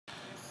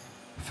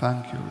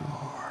Thank you,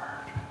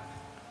 Lord.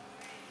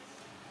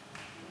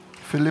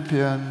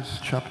 Philippians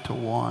chapter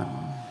 1,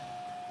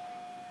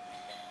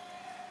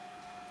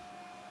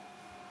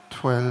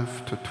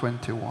 12 to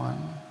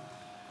 21.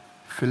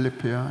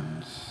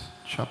 Philippians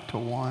chapter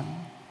 1,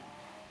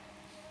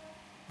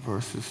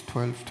 verses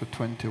 12 to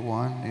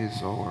 21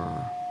 is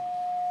our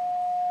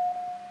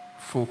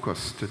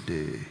focus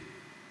today.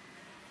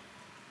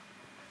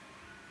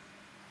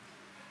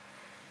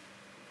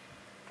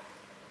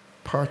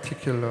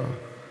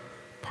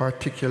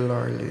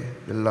 Particularly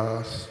the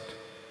last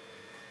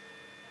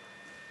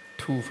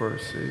two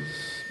verses,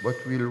 but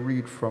we'll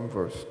read from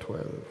verse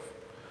 12.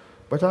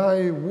 But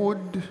I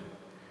would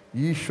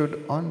ye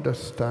should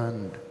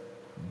understand,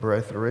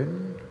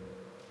 brethren,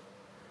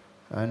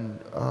 and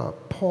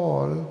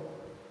Paul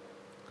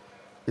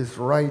is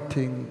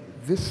writing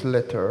this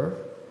letter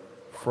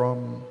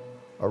from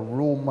a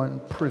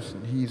Roman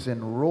prison. He's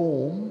in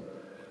Rome,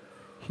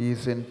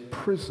 he's in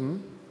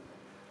prison,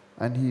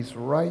 and he's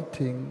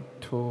writing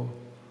to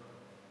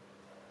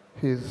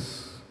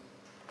his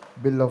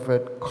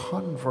beloved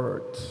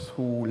converts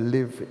who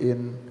live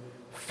in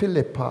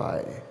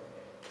Philippi,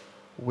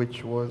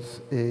 which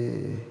was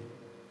a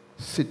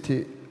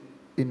city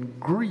in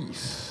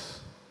Greece.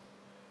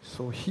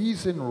 So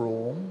he's in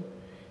Rome,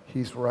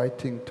 he's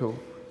writing to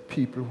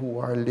people who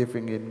are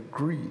living in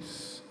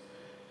Greece.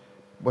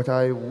 But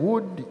I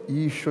would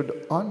ye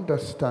should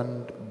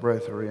understand,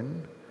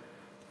 brethren,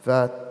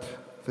 that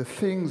the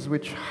things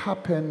which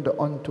happened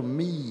unto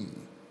me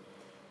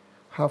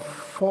have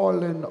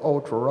fallen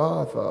out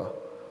rather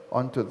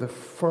unto the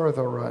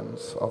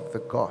furtherance of the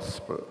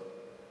gospel,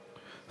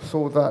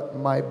 so that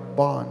my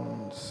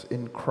bonds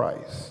in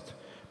Christ,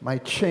 my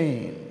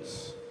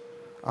chains,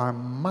 are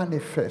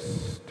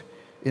manifest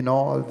in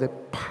all the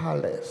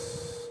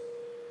palace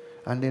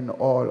and in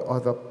all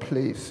other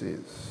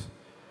places,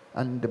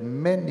 and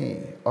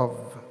many of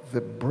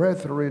the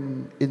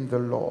brethren in the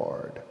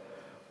Lord,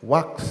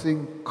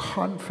 waxing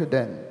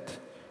confident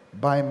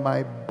by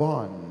my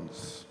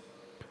bonds,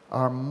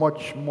 are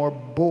much more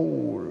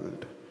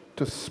bold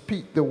to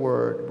speak the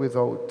word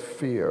without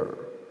fear.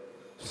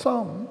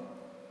 Some,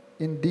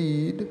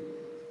 indeed,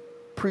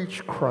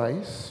 preach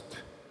Christ,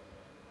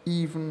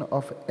 even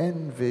of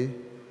envy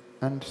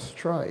and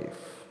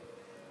strife,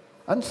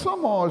 and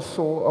some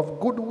also of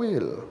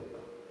goodwill.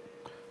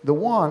 The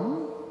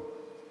one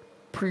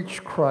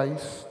preach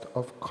Christ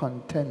of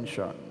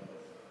contention,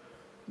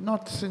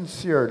 not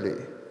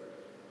sincerely,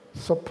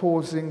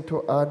 supposing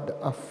to add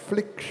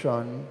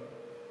affliction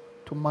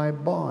to my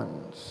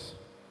bonds,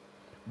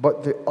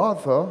 but the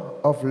other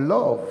of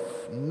love,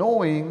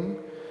 knowing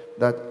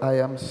that I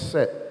am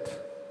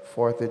set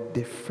for the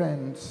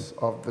defense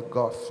of the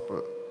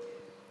gospel.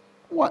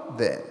 What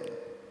then?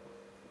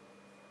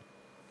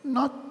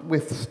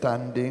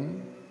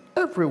 Notwithstanding,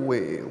 every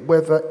way,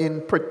 whether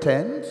in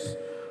pretense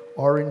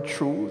or in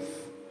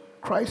truth,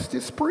 Christ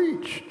is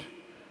preached,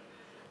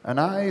 and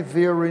I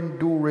therein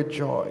do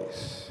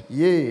rejoice,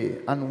 yea,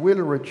 and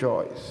will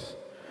rejoice.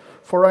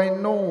 For I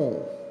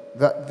know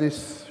that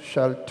this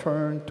shall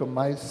turn to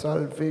my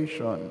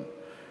salvation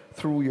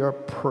through your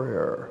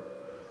prayer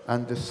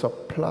and the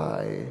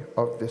supply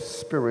of the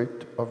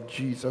Spirit of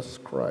Jesus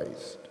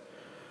Christ,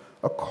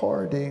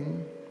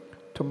 according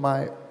to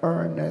my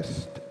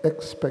earnest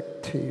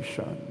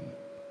expectation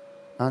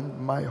and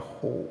my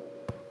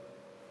hope,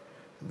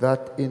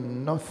 that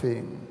in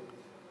nothing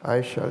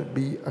I shall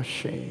be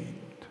ashamed,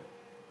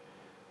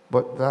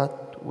 but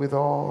that with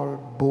all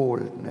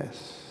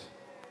boldness,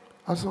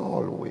 as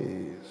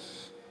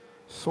always,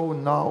 so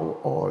now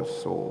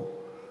also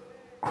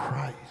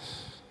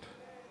Christ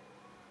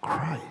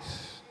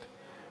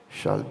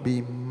shall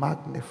be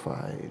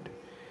magnified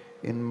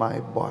in my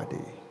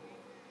body,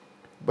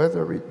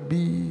 whether it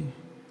be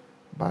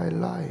by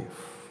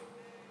life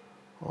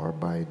or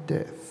by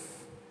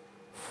death.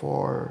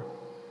 For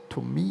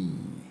to me,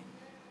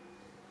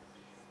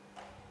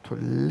 to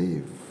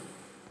live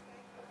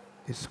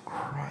is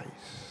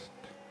Christ,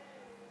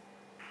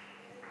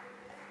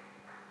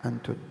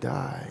 and to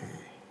die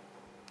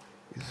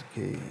is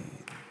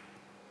gain.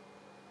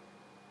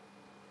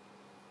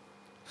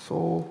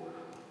 So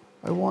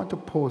I want to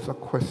pose a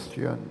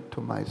question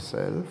to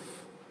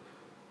myself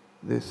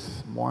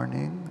this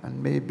morning,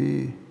 and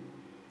maybe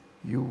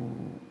you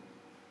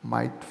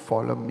might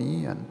follow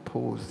me and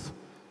pose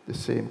the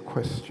same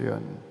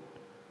question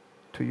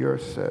to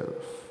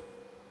yourself.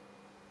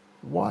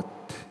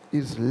 What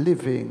is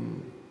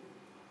living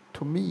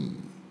to me?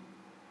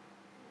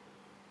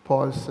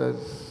 Paul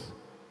says,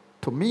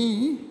 to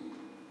me,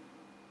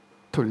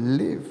 to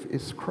live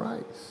is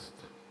Christ.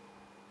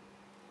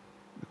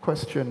 The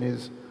question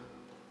is,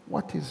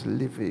 what is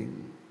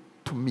living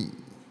to me?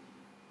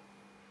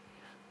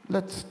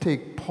 Let's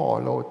take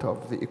Paul out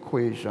of the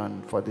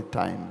equation for the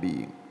time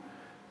being.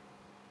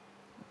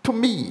 To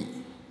me,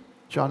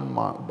 John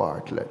Mark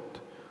Bartlett,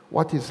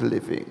 what is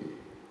living?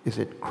 Is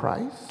it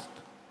Christ?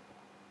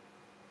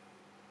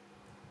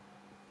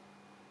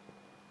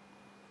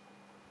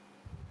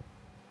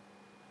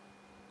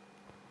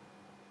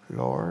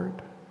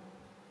 Lord,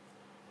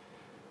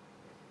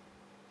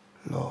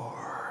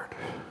 Lord,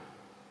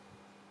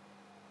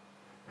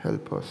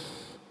 help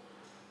us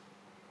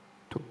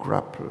to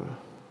grapple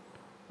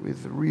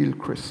with real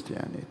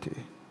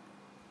Christianity.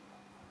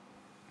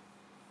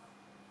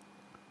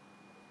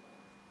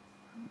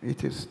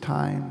 It is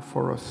time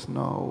for us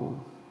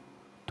now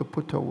to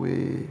put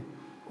away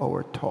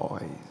our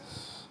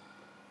toys.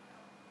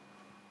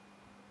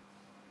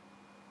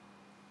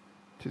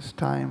 It is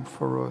time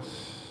for us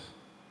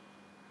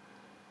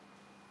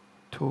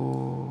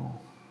to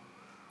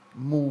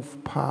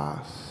move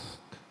past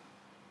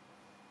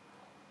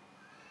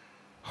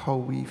how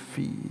we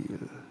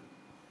feel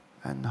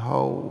and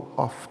how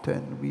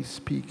often we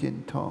speak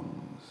in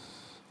tongues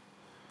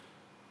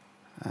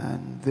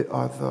and the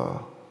other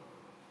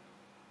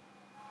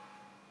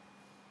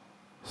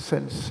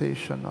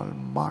sensational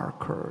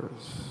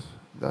markers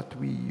that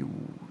we use,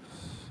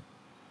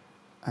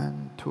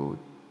 and to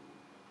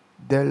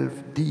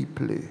delve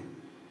deeply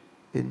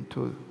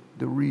into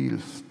the real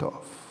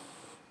stuff.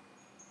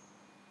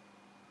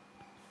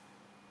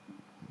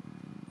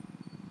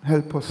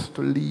 Help us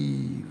to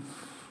leave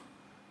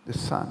the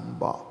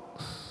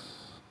sandbox,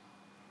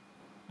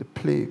 the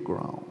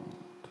playground,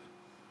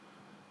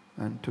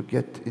 and to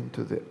get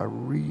into the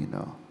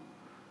arena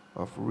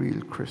of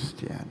real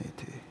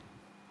Christianity.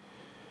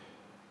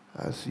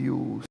 As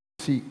you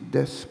seek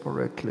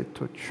desperately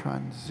to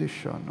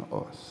transition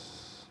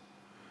us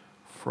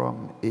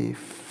from a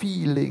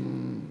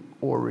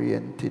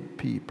feeling-oriented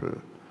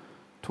people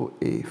to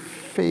a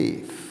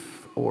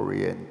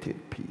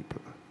faith-oriented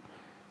people.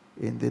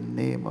 In the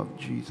name of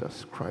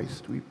Jesus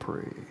Christ we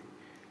pray.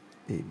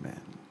 Amen.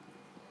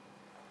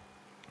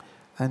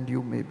 And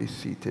you may be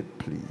seated,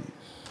 please.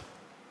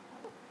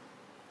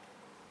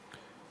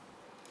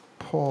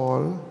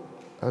 Paul,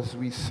 as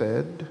we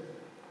said,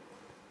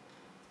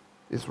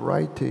 is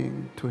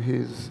writing to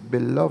his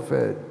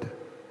beloved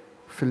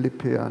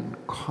Philippian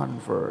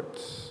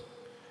converts.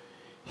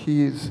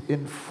 He is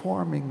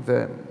informing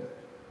them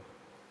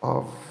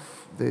of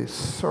the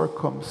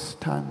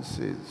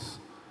circumstances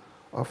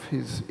of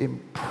his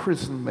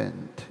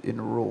imprisonment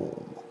in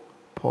Rome.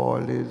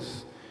 Paul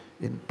is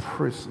in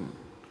prison.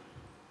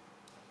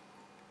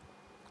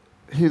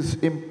 His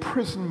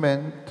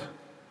imprisonment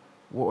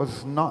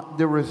was not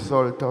the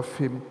result of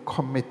him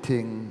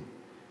committing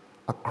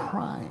a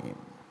crime.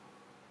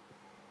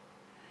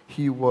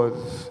 He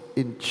was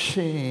in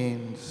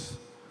chains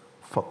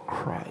for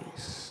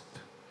Christ.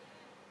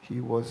 He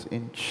was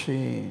in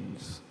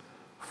chains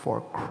for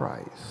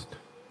Christ.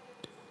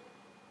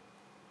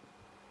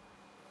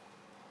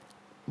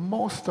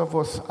 Most of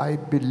us, I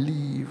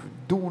believe,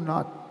 do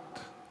not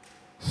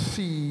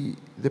see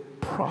the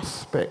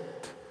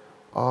prospect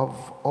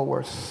of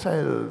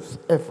ourselves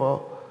ever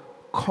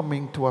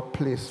coming to a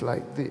place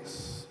like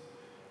this.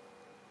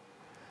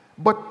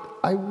 But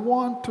I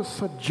want to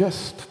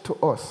suggest to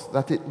us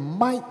that it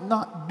might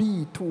not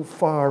be too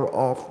far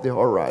off the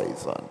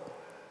horizon.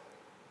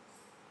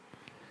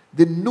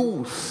 The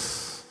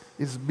noose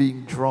is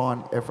being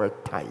drawn ever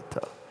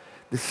tighter.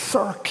 The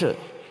circuit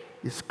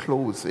is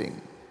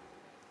closing.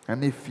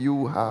 And if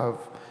you have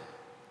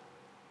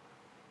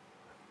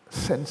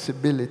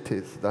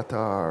sensibilities that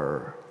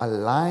are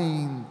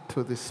aligned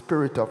to the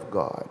Spirit of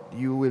God,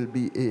 you will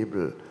be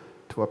able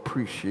to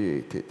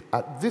appreciate it.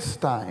 At this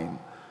time,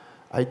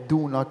 I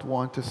do not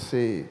want to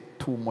say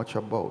too much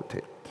about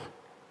it,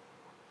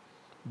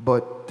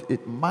 but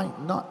it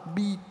might not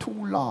be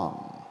too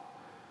long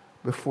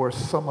before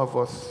some of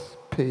us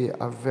pay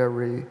a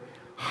very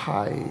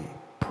high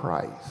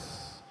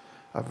price,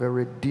 a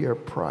very dear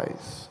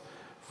price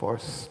for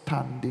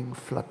standing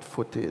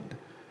flat-footed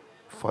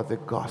for the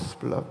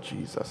gospel of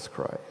Jesus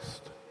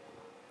Christ.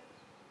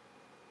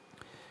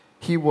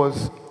 He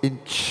was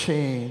in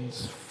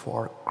chains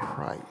for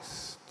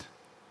Christ.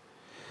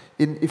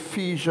 In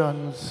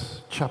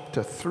Ephesians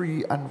chapter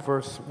 3 and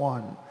verse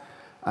 1,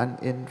 and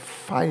in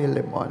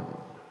Philemon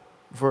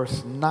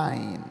verse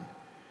 9,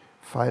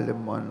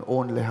 Philemon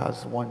only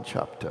has one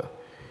chapter,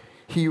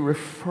 he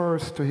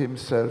refers to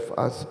himself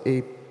as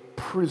a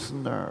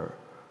prisoner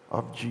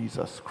of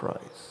Jesus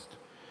Christ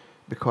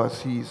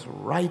because he's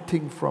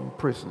writing from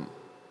prison.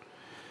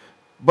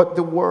 But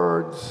the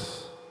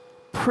words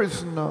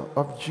prisoner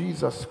of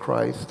Jesus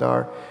Christ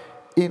are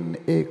in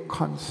a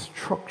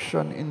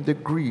construction in the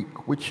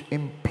Greek which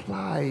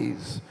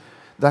implies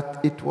that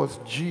it was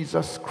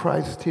Jesus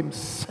Christ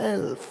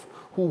himself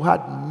who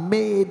had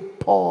made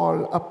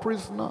Paul a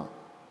prisoner.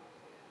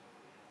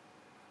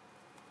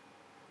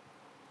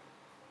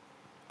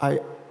 I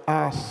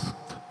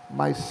asked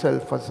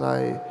myself as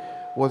I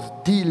was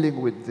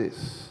dealing with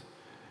this,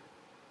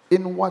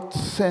 in what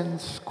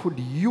sense could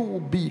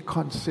you be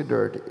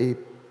considered a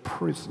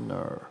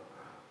prisoner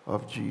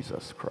of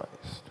Jesus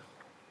Christ?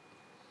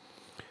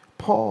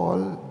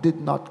 Paul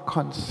did not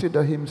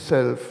consider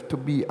himself to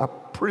be a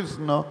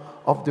prisoner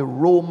of the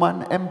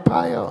Roman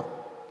Empire.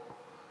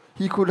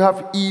 He could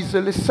have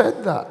easily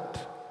said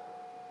that.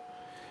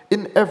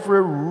 In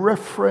every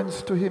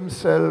reference to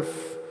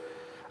himself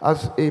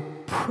as a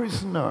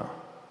prisoner,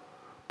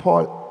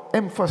 Paul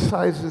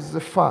emphasizes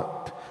the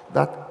fact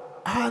that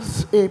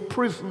as a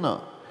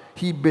prisoner,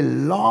 he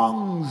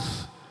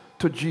belongs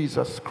to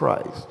Jesus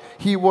Christ.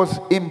 He was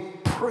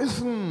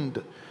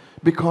imprisoned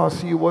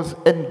because he was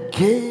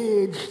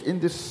engaged in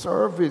the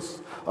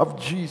service of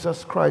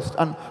Jesus Christ.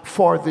 And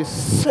for the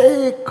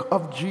sake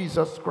of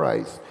Jesus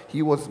Christ,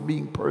 he was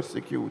being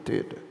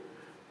persecuted.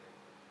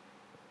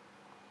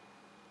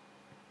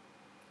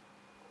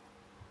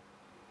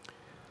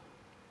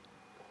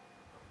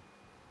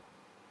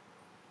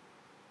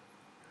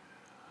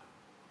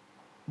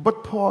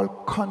 But Paul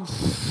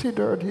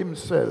considered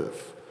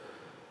himself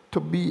to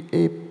be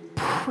a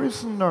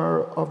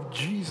prisoner of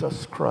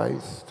Jesus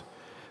Christ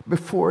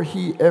before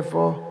he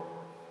ever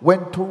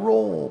went to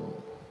Rome.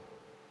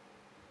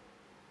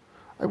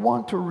 I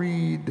want to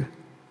read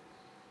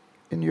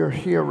in your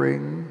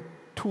hearing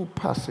two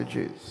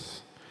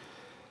passages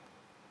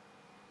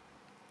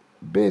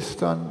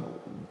based on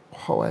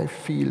how I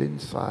feel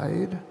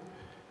inside.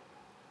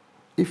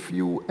 If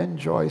you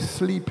enjoy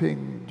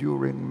sleeping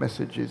during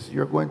messages,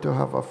 you're going to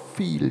have a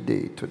field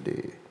day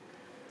today.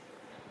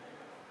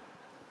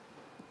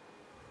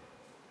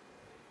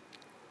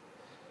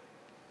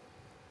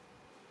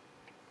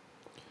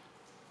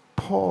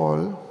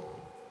 Paul,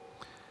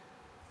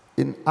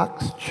 in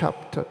Acts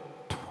chapter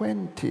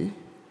 20,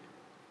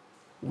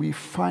 we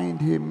find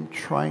him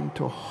trying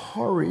to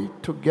hurry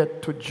to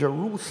get to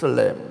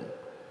Jerusalem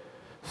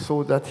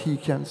so that he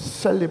can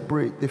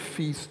celebrate the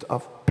feast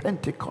of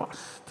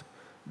Pentecost.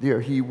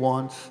 There he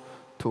wants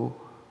to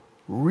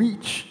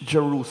reach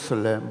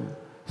Jerusalem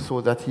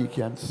so that he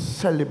can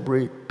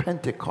celebrate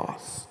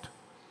Pentecost.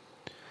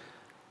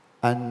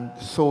 And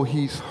so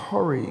he's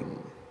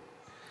hurrying.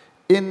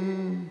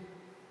 In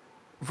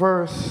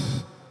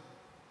verse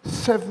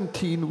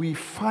 17, we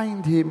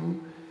find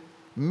him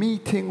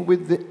meeting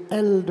with the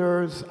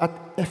elders at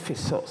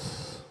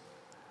Ephesus.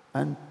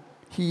 And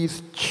he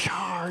is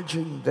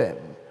charging them.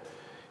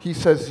 He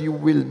says, "You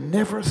will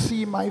never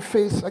see my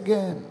face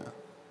again.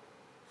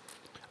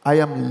 I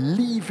am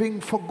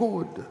leaving for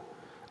good,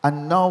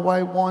 and now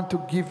I want to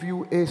give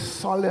you a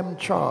solemn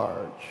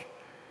charge."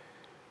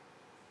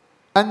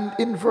 And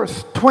in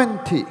verse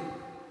 22,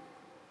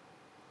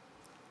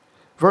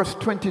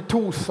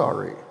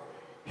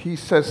 he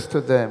says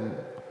to them,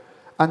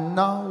 "And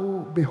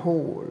now,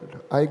 behold,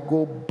 I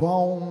go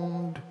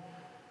bound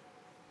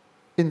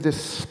in the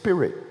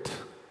Spirit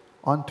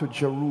unto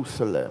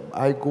Jerusalem."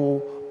 I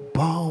go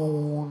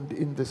bound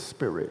in the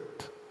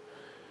Spirit.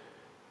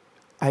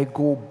 I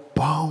go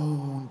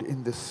bound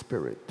in the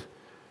Spirit.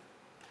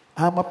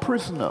 I'm a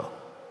prisoner.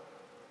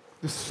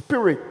 The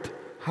Spirit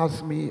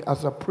has me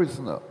as a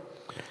prisoner.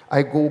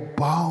 I go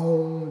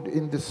bound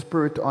in the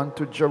Spirit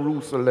unto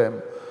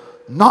Jerusalem,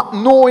 not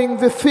knowing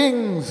the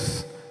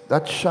things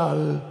that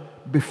shall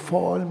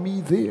befall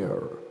me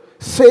there,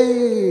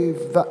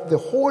 save that the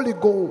Holy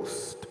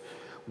Ghost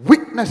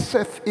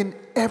witnesseth in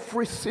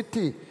every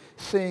city,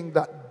 saying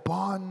that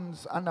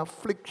bonds and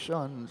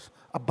afflictions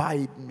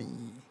abide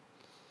me.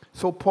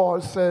 So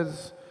Paul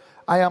says,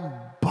 I am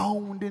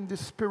bound in the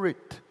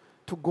Spirit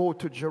to go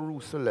to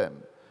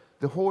Jerusalem.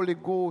 The Holy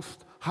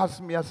Ghost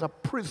has me as a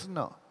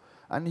prisoner,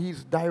 and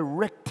he's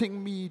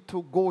directing me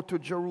to go to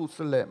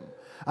Jerusalem.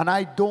 And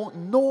I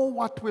don't know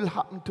what will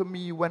happen to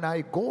me when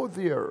I go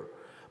there.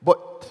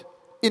 But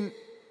in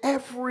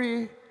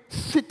every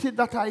city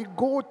that I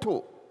go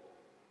to,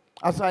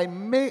 as I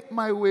make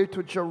my way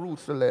to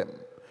Jerusalem,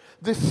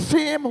 the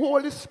same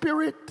Holy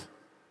Spirit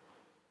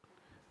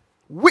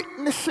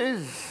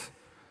witnesses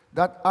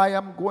that I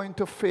am going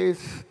to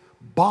face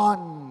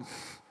bonds,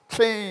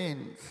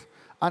 chains,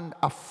 and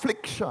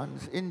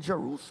afflictions in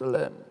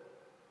Jerusalem.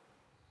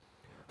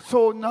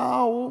 So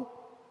now,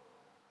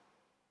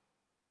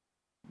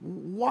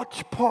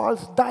 watch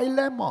Paul's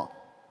dilemma.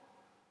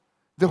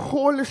 The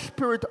Holy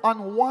Spirit,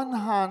 on one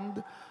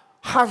hand,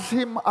 has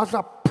him as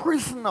a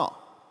prisoner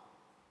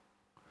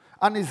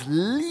and is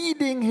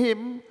leading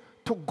him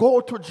to go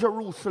to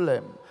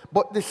Jerusalem.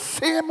 But the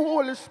same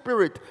Holy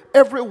Spirit,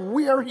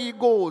 everywhere he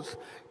goes,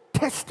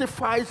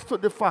 testifies to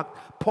the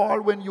fact,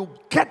 Paul, when you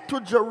get to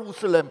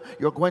Jerusalem,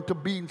 you're going to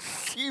be in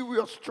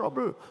serious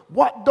trouble.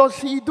 What does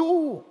he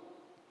do?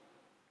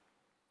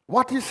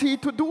 What is he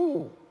to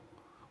do?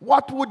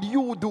 What would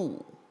you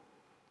do?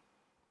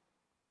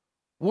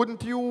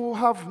 Wouldn't you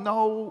have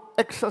now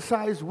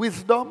exercised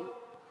wisdom?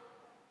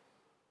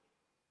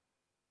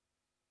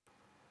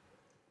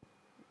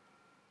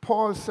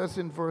 Paul says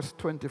in verse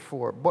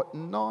 24, but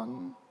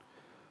none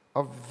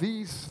of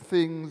these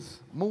things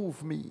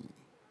move me.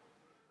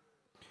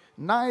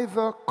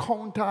 Neither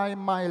count I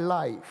my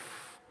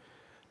life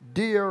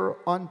dear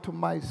unto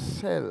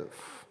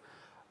myself.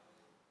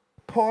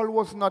 Paul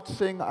was not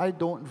saying, I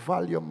don't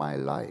value my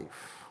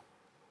life.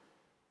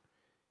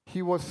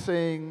 He was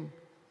saying,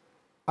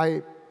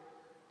 I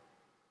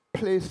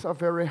place a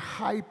very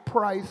high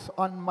price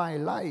on my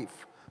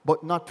life,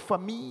 but not for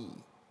me.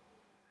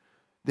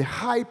 The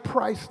high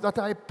price that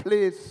I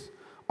place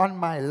on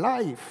my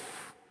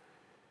life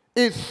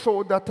is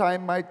so that I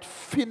might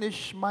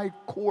finish my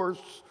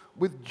course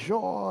with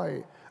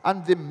joy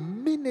and the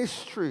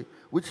ministry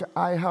which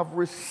I have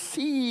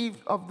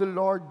received of the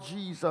Lord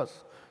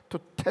Jesus to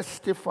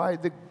testify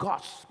the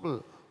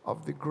gospel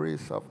of the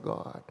grace of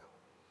God.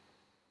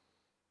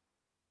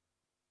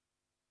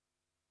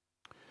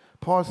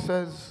 Paul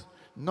says,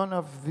 none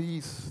of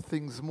these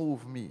things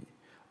move me.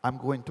 I'm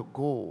going to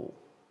go.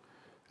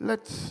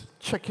 Let's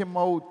check him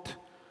out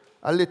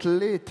a little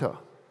later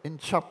in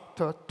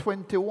chapter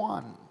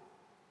 21.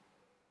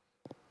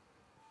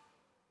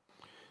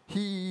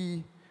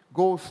 He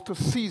goes to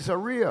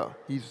Caesarea.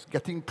 He's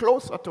getting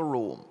closer to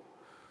Rome.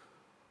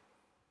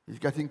 He's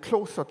getting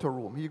closer to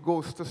Rome. He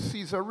goes to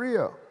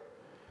Caesarea.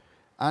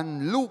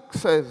 And Luke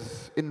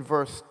says in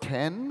verse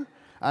 10,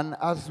 and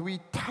as we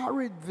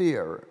tarried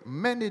there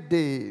many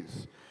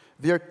days,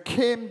 there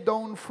came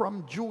down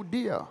from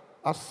Judea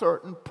a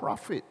certain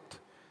prophet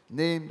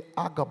named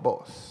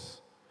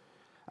Agabus.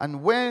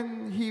 And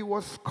when he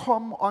was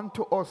come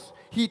unto us,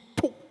 he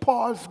took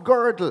Paul's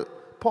girdle,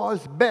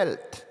 Paul's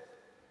belt,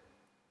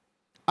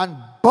 and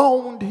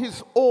bound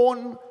his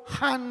own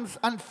hands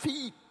and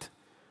feet,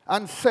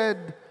 and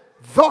said,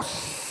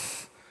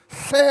 thus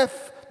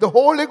saith the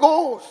Holy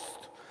Ghost,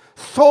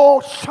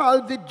 so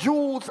shall the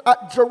Jews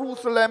at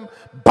Jerusalem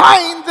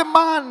bind the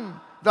man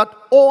that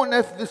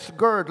owneth this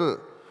girdle,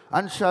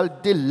 and shall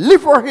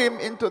deliver him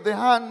into the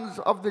hands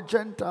of the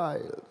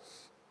Gentiles.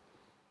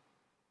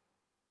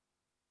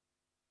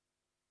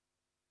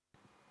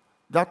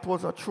 That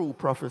was a true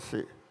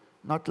prophecy,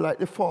 not like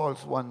the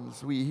false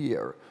ones we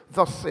hear.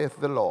 Thus saith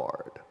the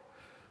Lord.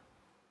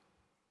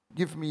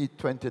 Give me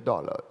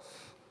 $20.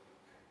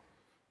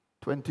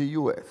 20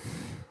 US.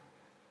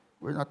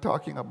 We're not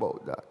talking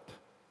about that.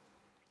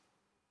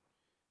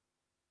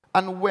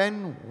 And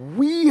when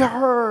we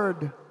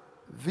heard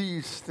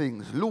these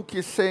things, Luke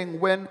is saying,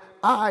 when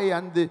I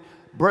and the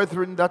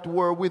brethren that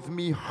were with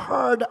me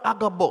heard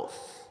Agabus,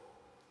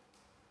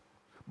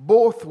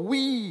 both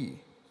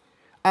we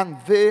and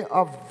they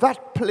of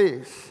that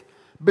place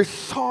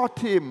besought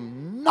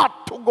him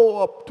not to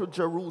go up to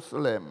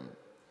Jerusalem.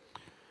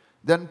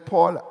 Then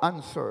Paul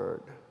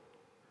answered,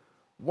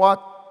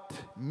 what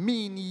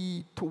mean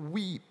ye to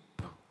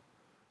weep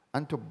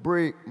and to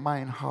break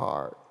mine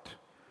heart?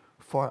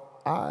 For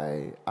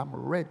I am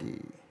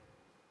ready.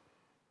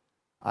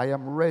 I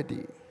am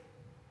ready.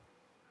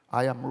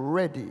 I am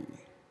ready.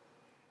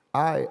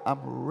 I am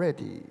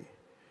ready,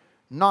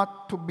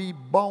 not to be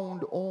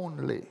bound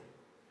only,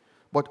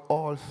 but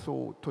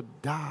also to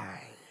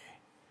die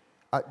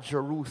at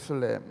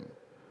Jerusalem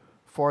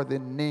for the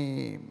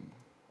name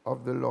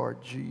of the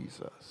Lord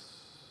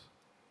Jesus.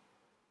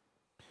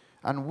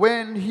 And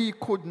when he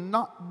could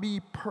not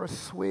be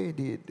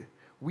persuaded,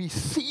 we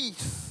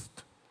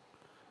ceased,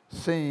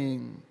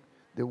 saying,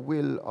 the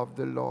will of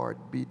the Lord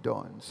be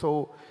done.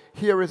 So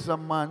here is a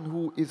man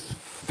who is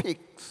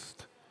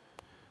fixed.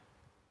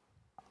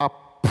 A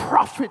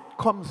prophet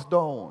comes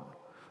down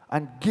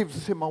and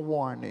gives him a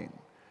warning.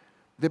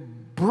 The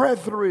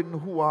brethren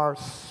who are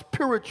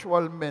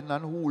spiritual men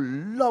and who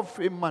love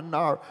him and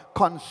are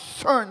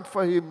concerned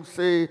for him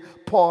say,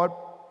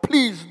 Paul,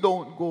 please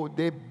don't go.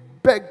 They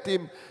begged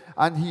him,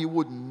 and he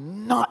would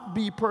not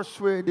be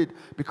persuaded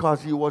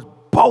because he was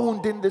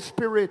bound in the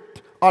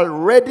spirit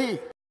already.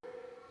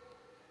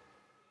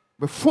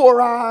 Before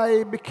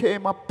I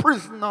became a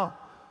prisoner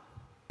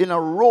in a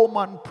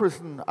Roman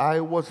prison, I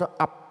was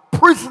a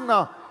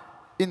prisoner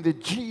in the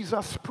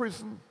Jesus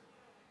prison.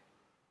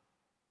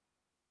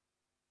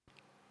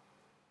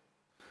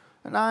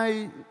 And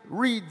I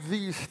read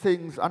these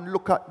things and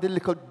look at the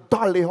little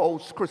dolly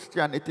house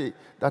Christianity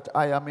that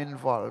I am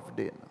involved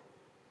in.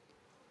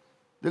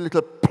 The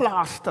little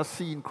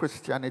plasticine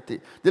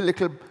Christianity, the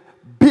little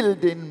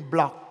building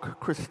block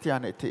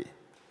Christianity.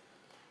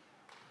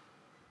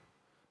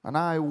 And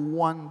I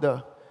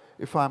wonder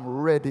if I'm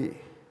ready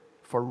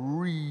for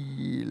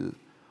real,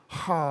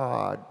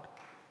 hard,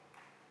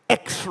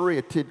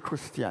 X-rated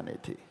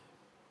Christianity.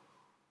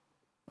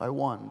 I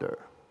wonder.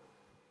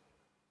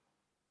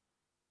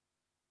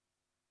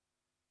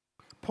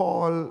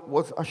 Paul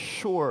was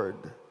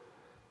assured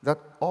that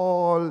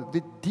all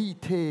the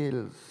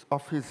details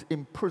of his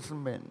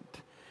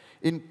imprisonment,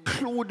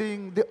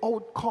 including the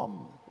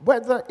outcome,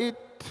 whether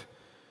it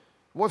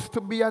was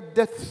to be a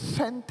death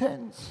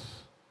sentence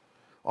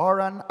or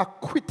an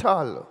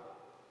acquittal,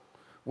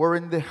 were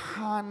in the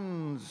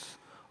hands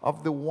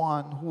of the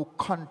one who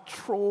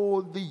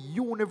controlled the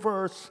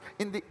universe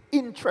in the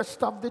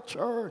interest of the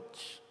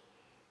church.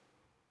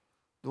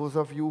 Those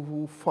of you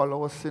who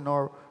follow us in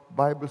our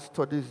Bible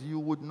studies, you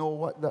would know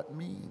what that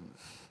means.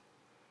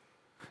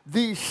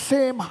 These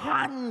same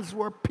hands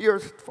were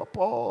pierced for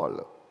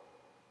Paul,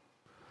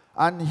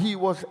 and he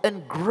was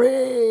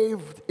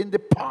engraved in the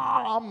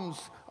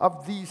palms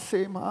of these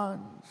same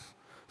hands.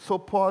 So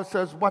Paul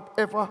says,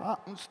 whatever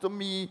happens to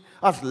me,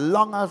 as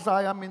long as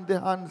I am in the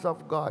hands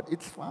of God,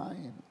 it's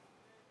fine.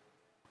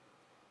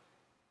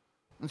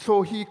 And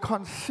so he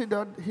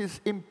considered his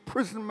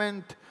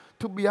imprisonment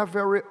to be a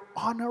very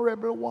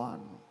honorable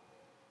one.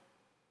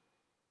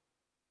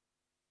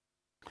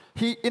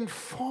 He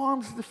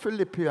informs the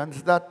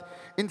Philippians that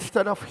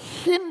instead of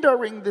hindering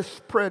hindering the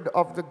spread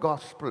of the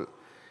gospel.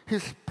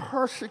 His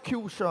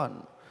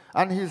persecution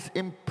and his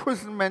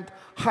imprisonment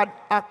had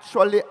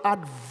actually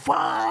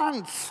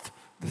advanced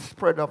the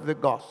spread of the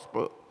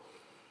gospel.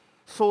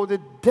 So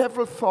the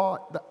devil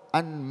thought,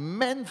 and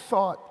men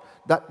thought,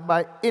 that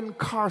by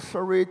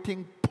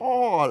incarcerating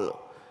Paul,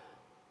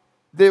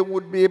 they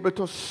would be able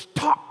to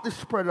stop the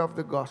spread of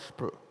the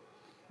gospel.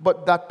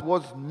 But that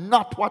was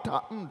not what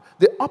happened.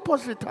 The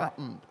opposite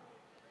happened.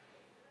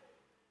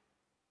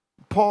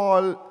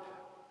 Paul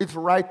is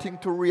writing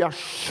to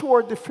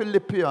reassure the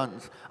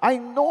Philippians. I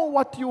know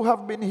what you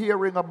have been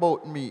hearing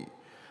about me,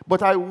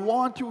 but I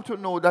want you to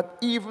know that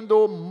even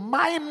though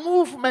my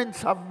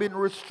movements have been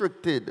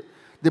restricted,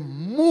 the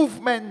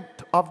movement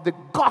of the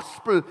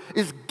gospel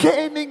is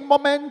gaining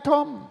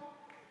momentum.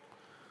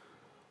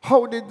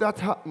 How did that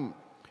happen?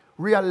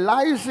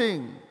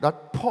 Realizing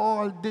that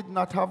Paul did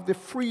not have the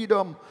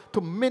freedom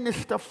to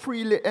minister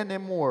freely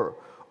anymore,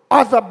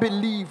 other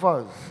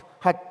believers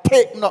had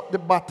taken up the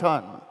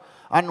baton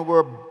and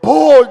were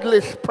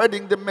boldly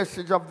spreading the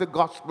message of the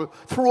gospel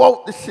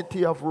throughout the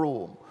city of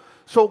Rome.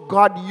 So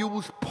God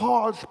used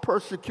Paul's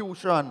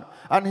persecution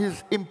and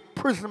his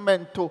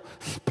imprisonment to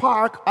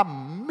spark a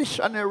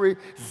missionary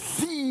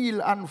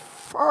zeal and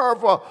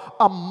fervor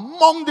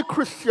among the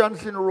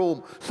Christians in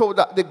Rome, so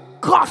that the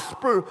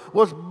gospel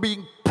was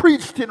being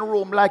preached in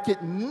Rome like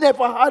it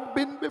never had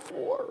been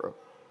before.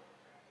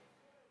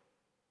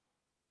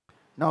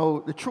 Now,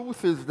 the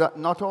truth is that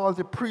not all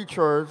the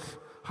preachers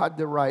had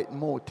the right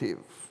motive.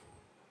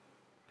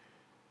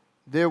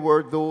 There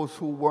were those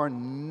who were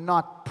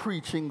not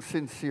preaching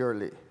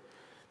sincerely.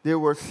 They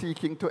were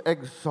seeking to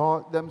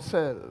exalt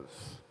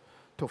themselves,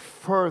 to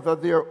further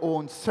their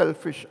own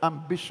selfish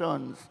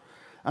ambitions,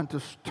 and to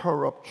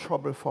stir up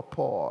trouble for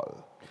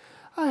Paul.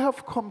 I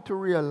have come to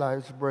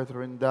realize,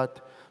 brethren, that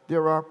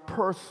there are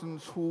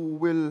persons who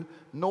will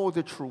know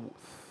the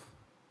truth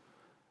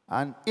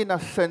and, in a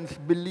sense,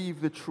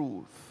 believe the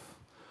truth,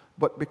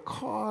 but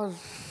because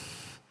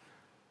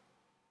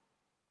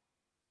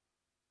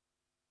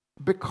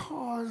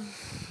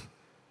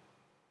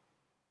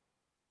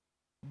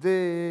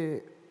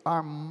they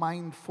are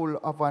mindful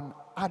of an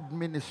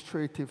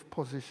administrative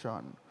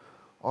position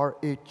or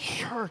a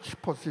church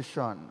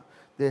position,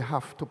 they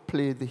have to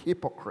play the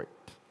hypocrite.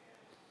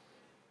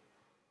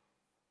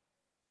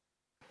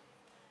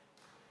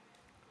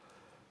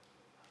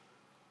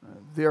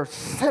 Their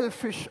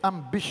selfish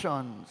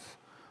ambitions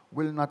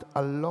will not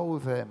allow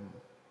them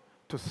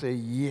to say,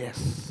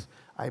 yes,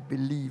 I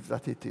believe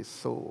that it is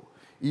so,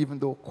 even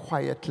though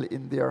quietly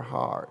in their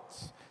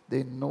hearts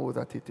they know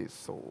that it is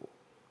so.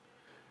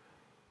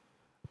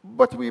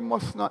 But we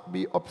must not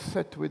be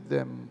upset with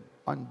them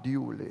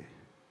unduly,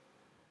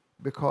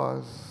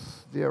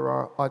 because there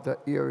are other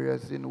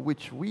areas in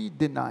which we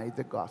deny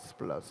the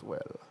gospel as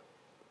well.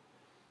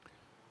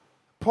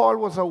 Paul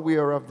was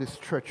aware of this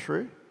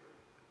treachery.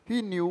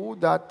 He knew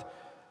that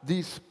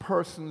these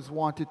persons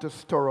wanted to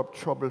stir up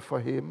trouble for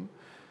him,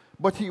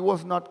 but he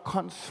was not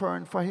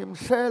concerned for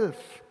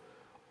himself.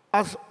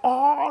 As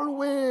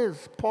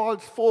always,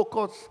 Paul's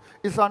focus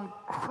is on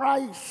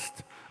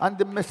Christ and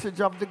the message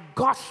of the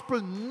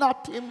gospel,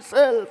 not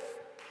himself.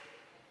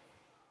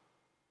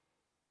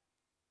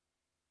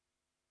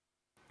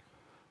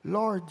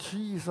 Lord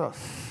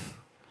Jesus,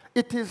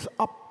 it is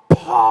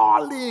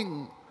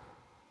appalling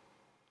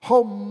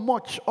how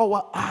much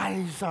our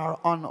eyes are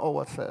on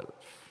ourselves.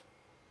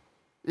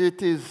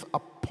 It is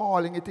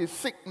appalling, it is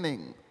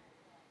sickening,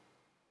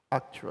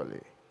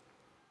 actually.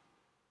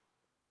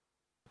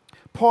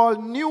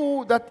 Paul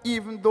knew that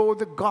even though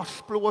the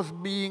gospel was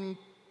being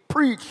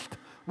preached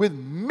with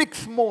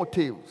mixed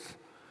motives,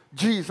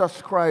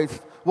 Jesus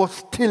Christ was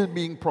still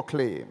being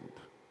proclaimed.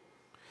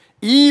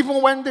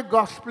 Even when the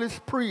gospel is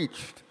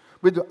preached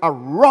with a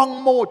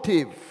wrong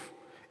motive,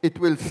 it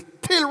will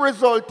still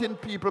result in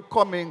people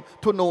coming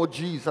to know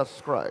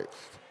Jesus Christ.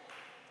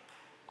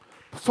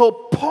 So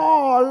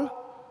Paul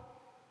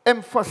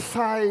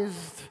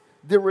emphasized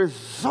the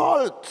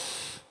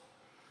results,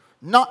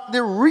 not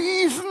the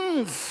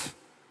reasons.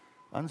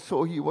 And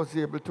so he was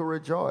able to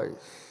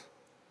rejoice.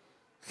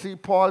 See,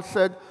 Paul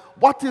said,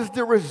 what is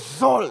the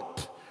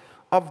result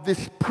of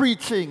this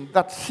preaching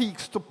that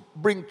seeks to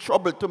bring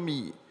trouble to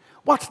me?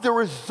 What's the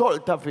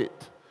result of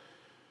it?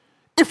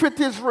 If it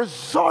is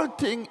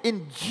resulting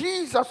in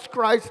Jesus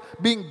Christ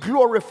being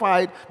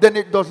glorified, then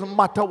it doesn't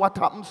matter what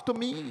happens to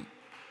me.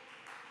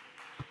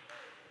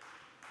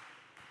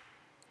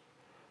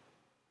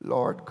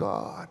 Lord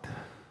God,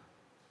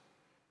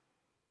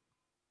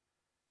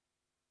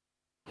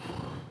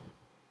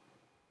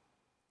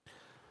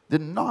 the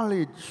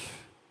knowledge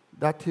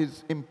that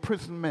his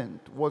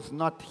imprisonment was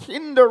not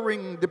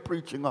hindering the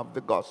preaching of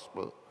the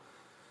gospel,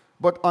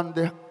 but on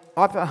the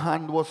other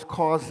hand was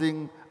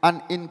causing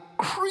an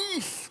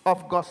increase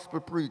of gospel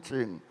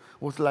preaching,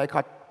 was like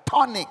a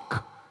tonic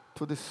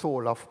to the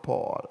soul of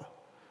Paul.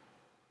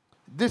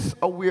 This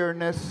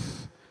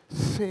awareness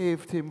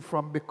saved him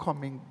from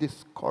becoming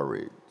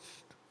discouraged.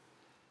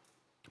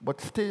 But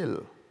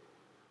still,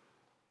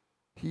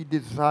 he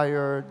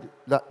desired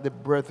that the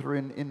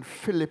brethren in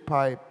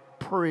Philippi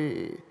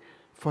pray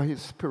for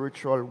his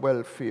spiritual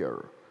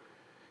welfare.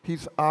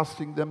 He's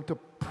asking them to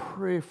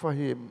pray for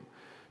him,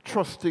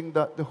 trusting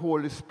that the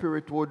Holy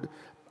Spirit would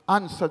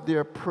answer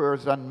their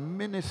prayers and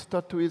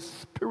minister to his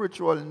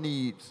spiritual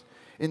needs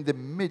in the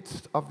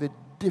midst of the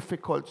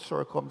difficult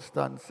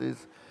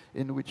circumstances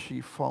in which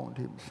he found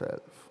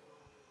himself.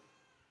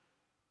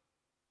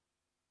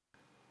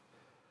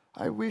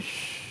 I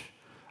wish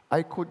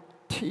I could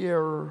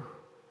tear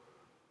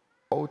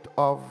out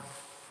of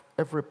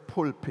every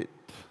pulpit,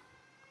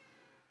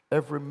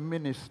 every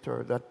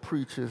minister that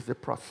preaches the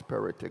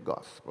prosperity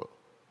gospel.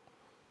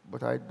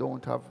 But I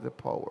don't have the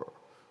power,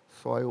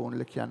 so I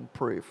only can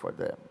pray for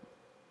them.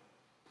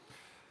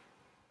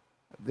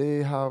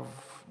 They have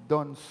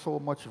done so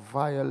much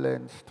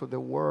violence to the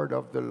word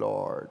of the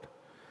Lord.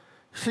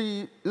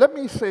 See, let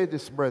me say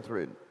this,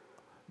 brethren.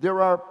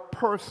 There are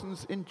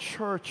persons in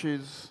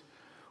churches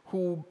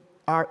who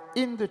are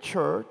in the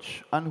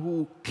church and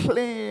who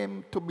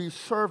claim to be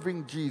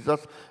serving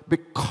Jesus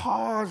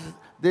because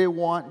they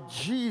want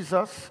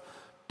Jesus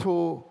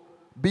to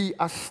be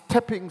a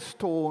stepping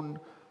stone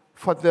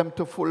for them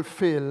to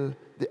fulfill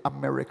the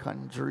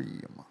American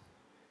dream.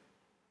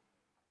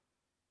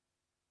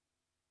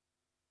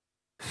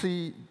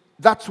 See,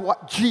 that's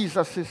what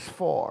Jesus is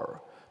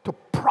for, to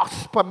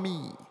prosper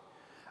me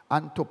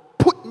and to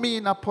put me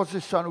in a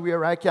position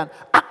where I can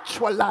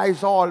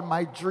actualize all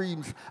my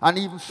dreams and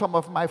even some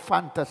of my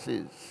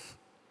fantasies.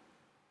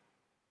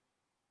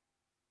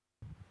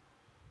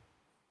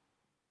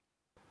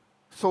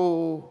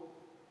 So,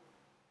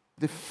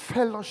 the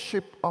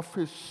fellowship of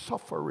his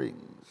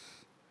sufferings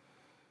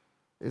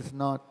is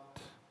not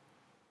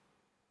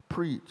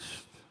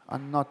preached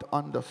and not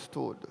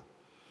understood.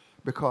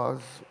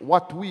 Because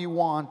what we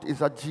want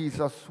is a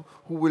Jesus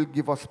who will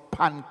give us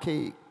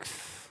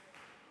pancakes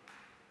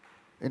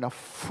in a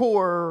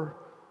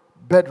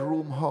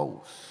 4-bedroom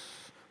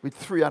house with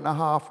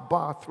 3.5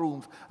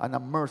 bathrooms and a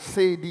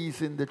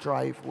Mercedes in the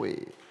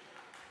driveway.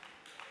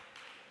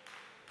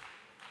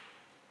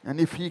 And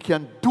if he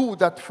can do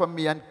that for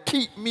me and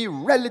keep me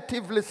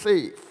relatively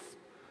safe,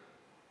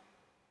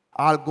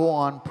 I'll go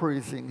on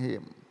praising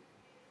him.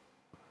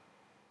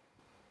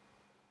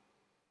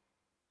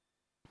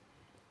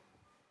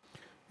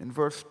 In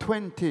verse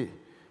 20,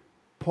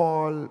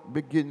 Paul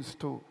begins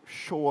to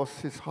show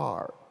us his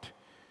heart.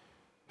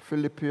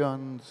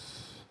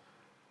 Philippians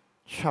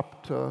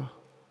chapter,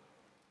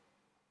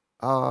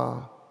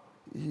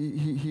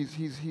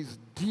 he's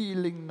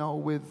dealing now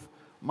with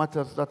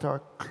matters that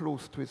are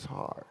close to his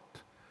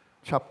heart.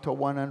 Chapter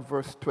 1 and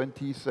verse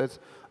 20, he says,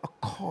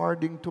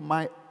 according to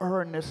my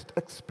earnest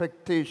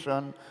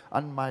expectation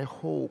and my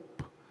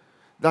hope,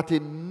 that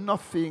in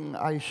nothing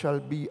I shall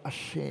be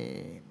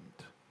ashamed,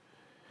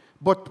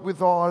 but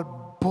with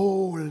all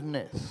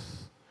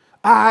boldness,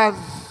 as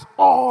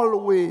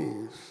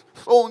always,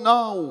 so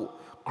now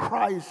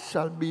Christ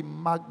shall be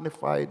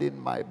magnified in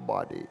my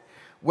body,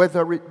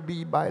 whether it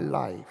be by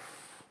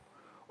life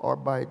or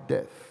by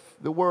death.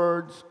 The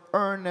words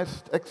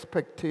earnest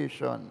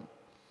expectation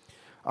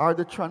are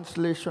the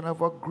translation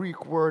of a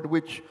Greek word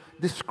which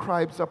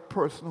describes a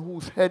person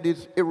whose head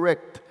is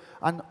erect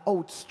and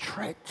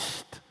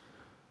outstretched,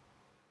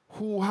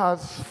 who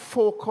has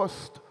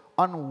focused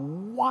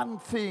on one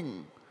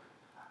thing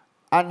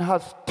and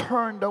has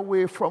turned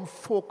away from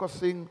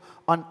focusing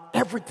on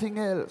everything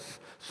else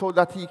so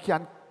that he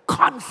can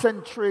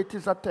concentrate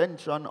his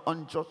attention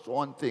on just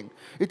one thing.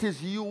 It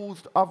is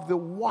used of the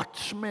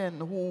watchmen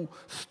who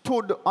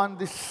stood on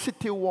the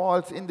city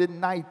walls in the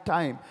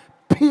nighttime,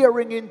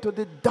 peering into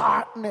the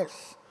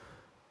darkness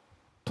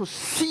to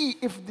see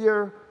if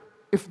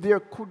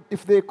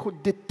they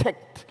could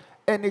detect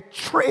any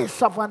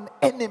trace of an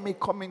enemy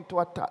coming to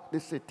attack the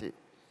city.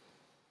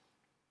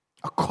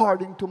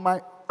 According to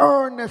my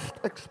earnest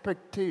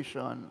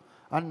expectation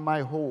and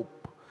my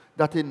hope,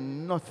 that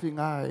in nothing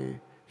I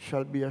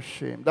shall be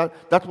ashamed.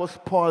 That was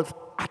Paul's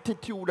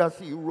attitude as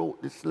he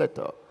wrote this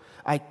letter.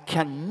 I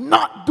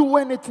cannot do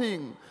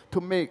anything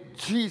to make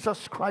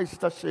Jesus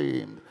Christ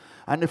ashamed.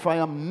 And if I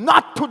am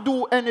not to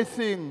do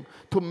anything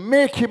to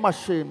make him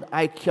ashamed,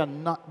 I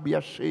cannot be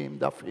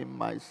ashamed of him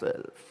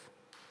myself.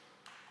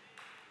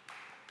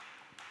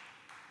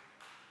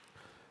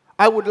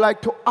 I would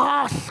like to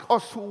ask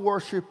us who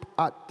worship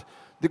at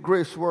the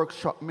Grace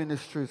Workshop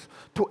Ministries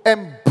to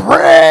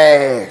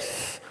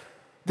embrace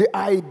the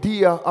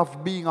idea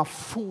of being a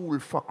fool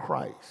for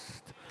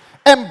Christ.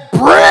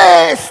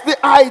 Embrace the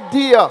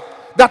idea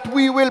that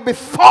we will be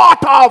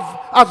thought of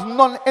as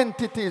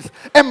non-entities.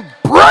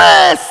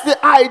 Embrace the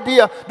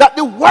idea that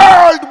the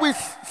world will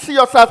see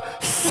us as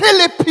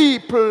silly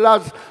people,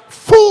 as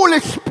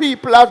foolish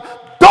people, as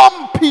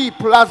dumb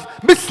people, as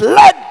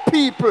misled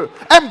people.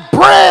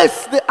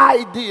 Embrace the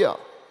idea.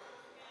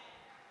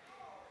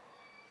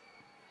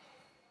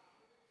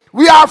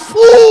 We are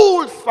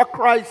fools for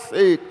Christ's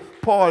sake,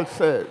 Paul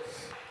says.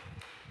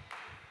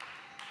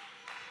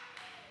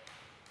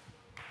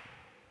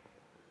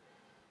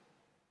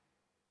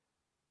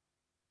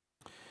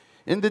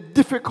 in the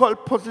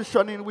difficult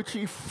position in which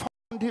he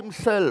found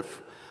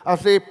himself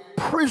as a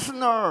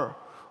prisoner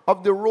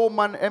of the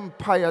Roman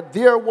Empire,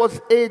 there was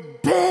a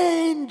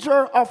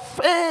danger of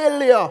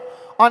failure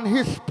on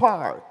his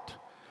part.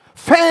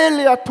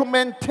 Failure to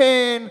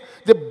maintain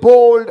the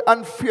bold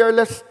and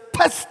fearless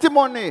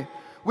testimony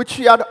which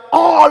he had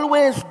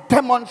always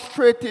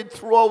demonstrated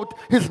throughout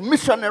his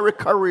missionary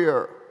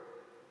career.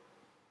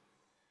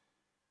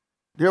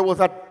 There was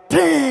a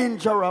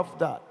danger of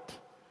that.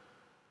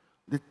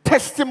 The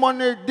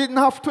testimony didn't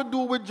have to do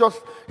with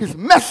just his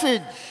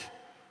message,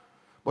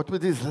 but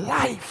with his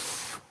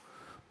life.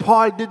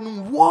 Paul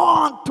didn't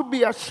want to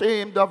be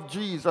ashamed of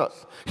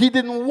Jesus. He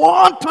didn't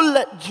want to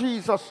let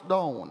Jesus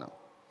down,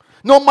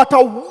 no matter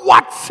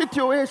what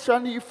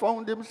situation he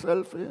found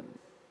himself in.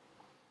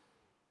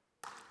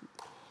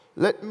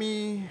 Let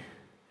me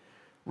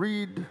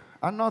read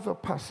another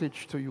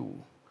passage to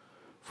you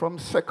from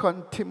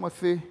 2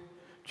 Timothy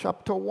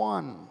chapter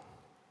 1.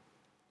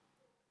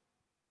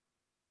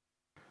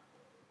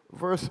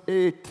 Verse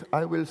 8,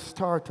 I will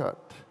start at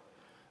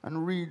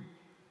and read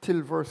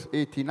till verse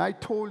 18. I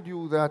told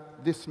you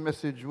that this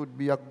message would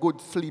be a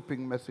good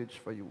sleeping message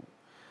for you.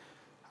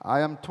 I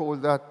am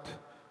told that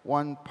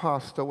one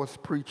pastor was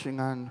preaching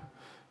and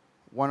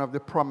one of the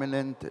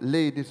prominent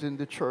ladies in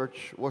the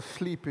church was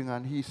sleeping,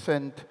 and he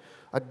sent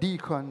a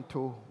deacon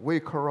to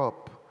wake her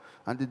up.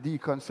 And the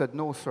deacon said,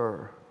 no,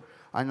 sir,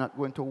 I'm not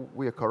going to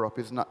wake her up.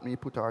 It's not me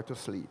put her to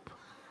sleep.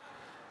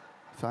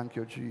 Thank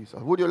you,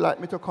 Jesus. Would you like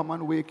me to come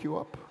and wake you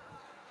up,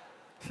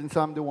 since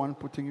I'm the one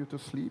putting you to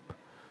sleep?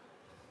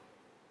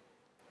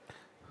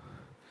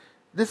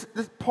 This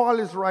Paul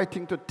is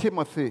writing to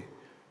Timothy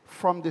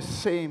from the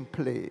same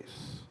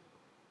place,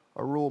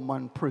 a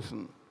Roman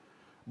prison.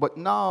 But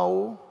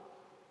now,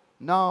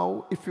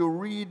 if you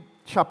read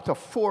chapter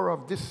 4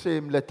 of this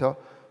same letter,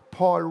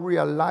 Paul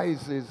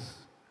realizes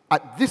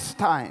at this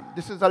time,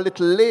 this is a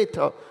little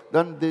later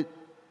than the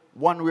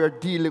one we are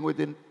dealing with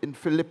in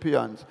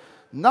Philippians.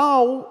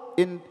 Now,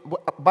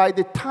 by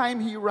the time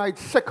he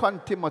writes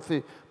 2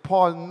 Timothy,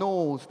 Paul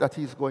knows that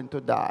he's going to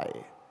die.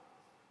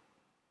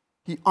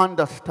 He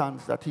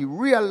understands that. He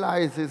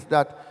realizes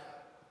that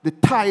the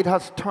tide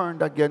has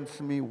turned against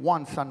me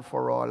once and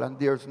for all, and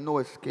there's no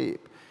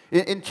escape.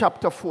 In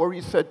chapter 4,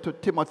 he said to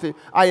Timothy,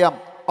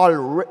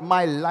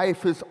 my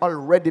life is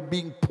already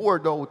being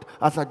poured out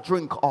as a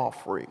drink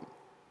offering.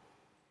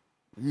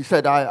 He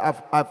said,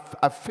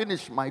 I've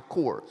finished my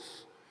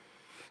course.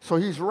 So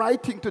he's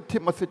writing to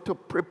Timothy to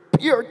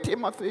prepare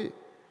Timothy.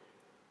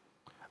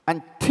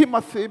 And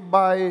Timothy,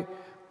 by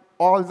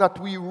all that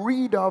we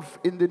read of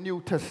in the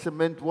New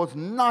Testament, was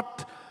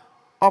not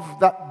of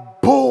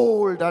that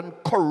bold and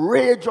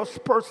courageous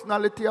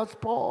personality as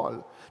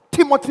Paul.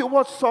 Timothy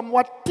was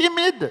somewhat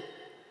timid.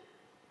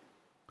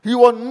 He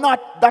was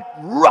not that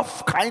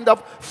rough kind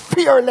of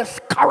fearless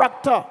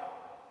character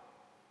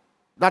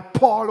that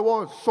Paul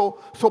was.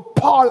 So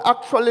Paul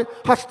actually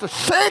has to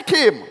shake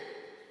him.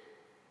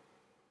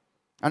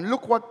 And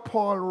look what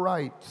Paul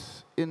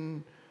writes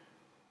in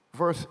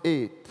verse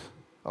 8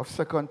 of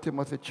 2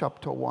 Timothy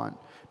chapter 1.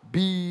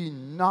 Be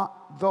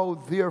not thou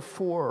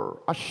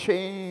therefore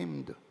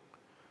ashamed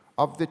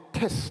of the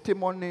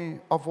testimony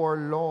of our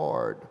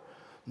Lord,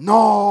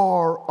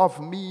 nor of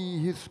me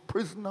his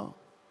prisoner,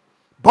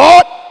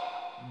 but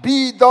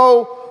be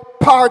thou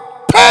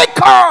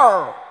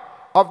partaker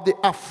of the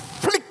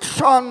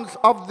afflictions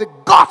of the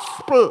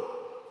gospel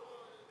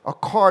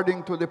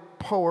according to the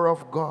power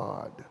of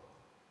God.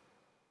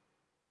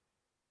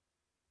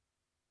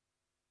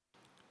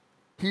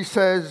 He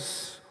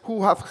says,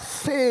 who hath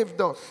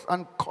saved us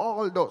and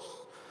called us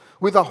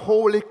with a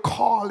holy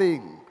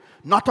calling,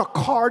 not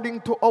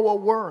according to our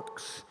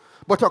works,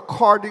 but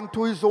according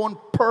to his own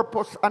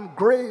purpose and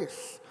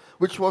grace,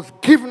 which was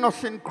given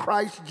us in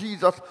Christ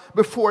Jesus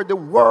before the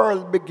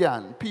world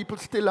began. People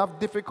still have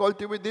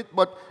difficulty with it,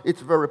 but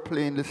it's very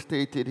plainly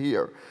stated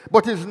here.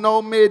 But is now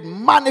made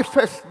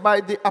manifest by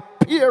the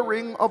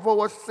appearing of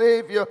our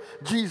Savior,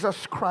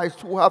 Jesus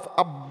Christ, who hath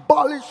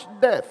abolished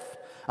death,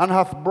 and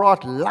hath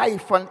brought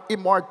life and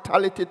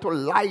immortality to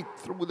light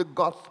through the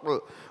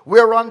gospel,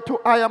 whereunto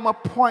I am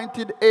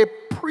appointed a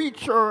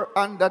preacher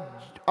and an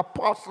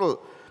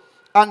apostle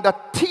and a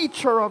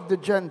teacher of the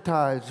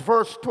Gentiles.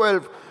 Verse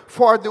 12,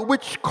 for the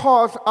which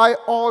cause I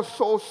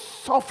also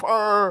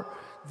suffer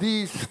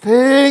these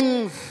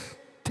things,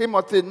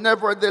 Timothy,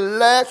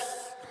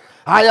 nevertheless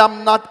I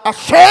am not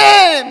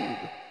ashamed,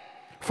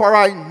 for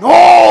I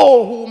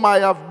know whom I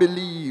have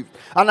believed,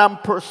 and am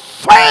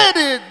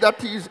persuaded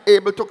that he is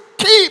able to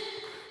keep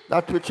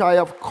that which I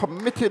have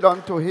committed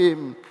unto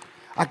him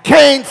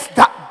against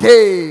that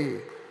day.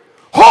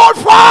 Hold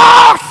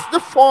fast the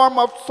form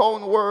of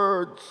sound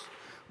words,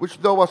 which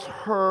thou hast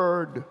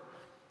heard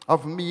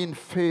of me in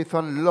faith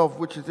and love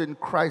which is in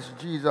Christ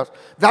Jesus.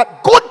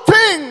 That good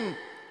thing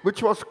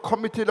which was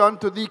committed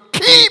unto thee,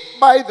 keep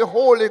by the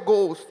Holy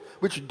Ghost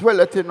which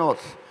dwelleth in us.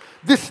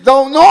 This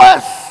thou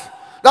knowest,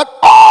 that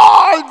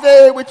all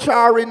they which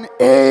are in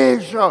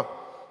Asia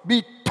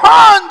be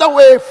turned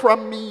away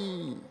from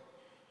me.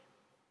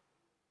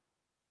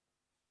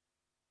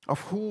 of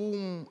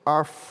whom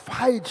are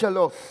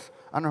Phygelus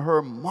and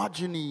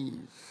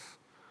Hermogenes.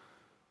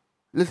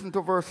 Listen to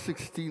verse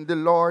 16. The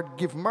Lord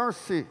give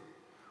mercy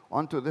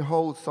unto the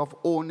house of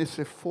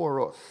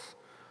Onesiphorus,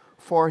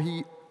 for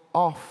he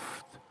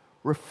oft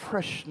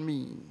refreshed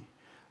me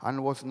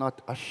and was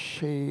not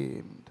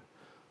ashamed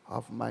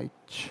of my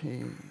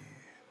chain.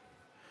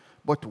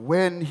 But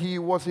when he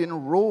was in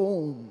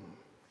Rome,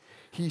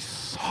 he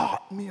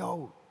sought me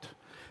out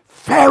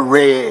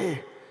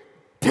very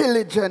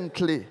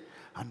diligently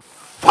and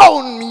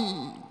found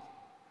me.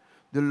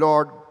 The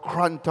Lord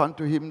grant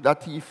unto him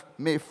that he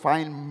may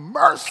find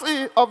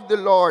mercy of the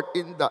Lord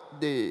in that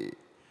day.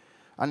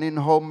 And in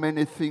how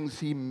many things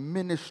he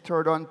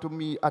ministered unto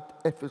me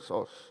at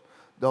Ephesus,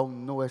 thou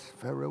knowest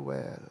very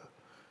well.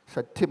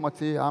 Said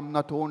Timothy, I'm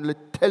not only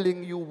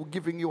telling you,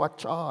 giving you a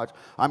charge,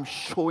 I'm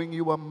showing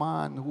you a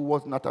man who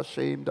was not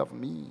ashamed of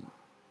me,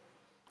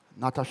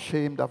 not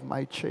ashamed of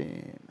my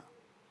chain.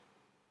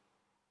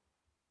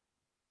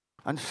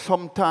 And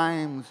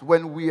sometimes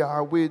when we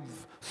are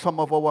with some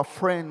of our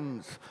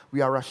friends, we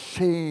are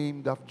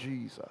ashamed of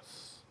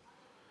Jesus.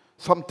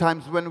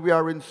 Sometimes when we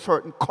are in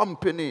certain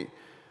company,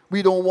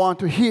 we don't want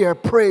to hear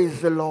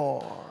praise the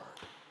Lord.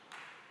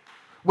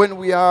 When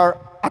we are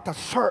at a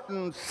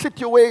certain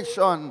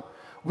situation,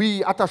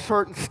 at a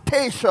certain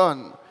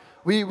station,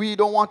 we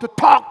don't want to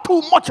talk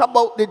too much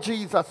about the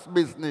Jesus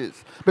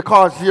business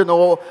because,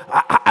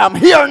 I'm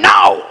here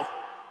now.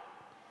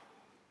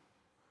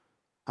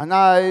 And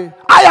I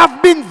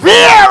have been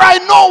there. I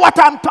know what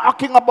I'm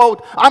talking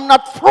about. I'm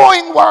not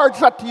throwing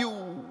words at you.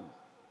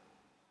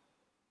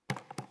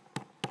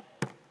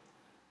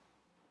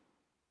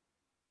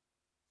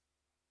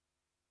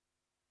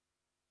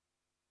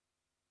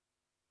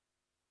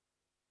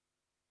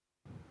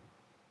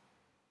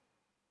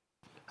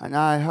 And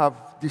I have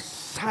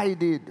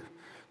decided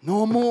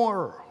no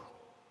more.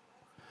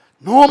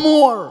 No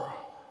more.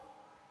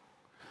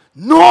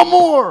 No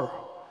more.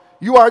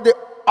 You are the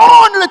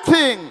only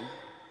thing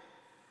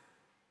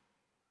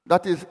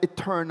that is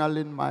eternal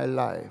in my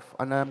life.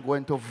 And I'm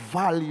going to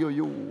value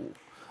you.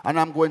 And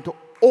I'm going to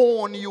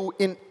own you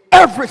in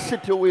every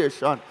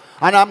situation.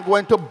 And I'm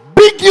going to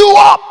big you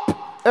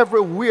up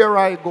everywhere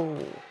I go.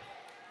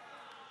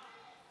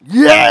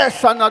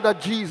 Yes, another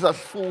Jesus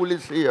fool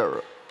is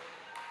here.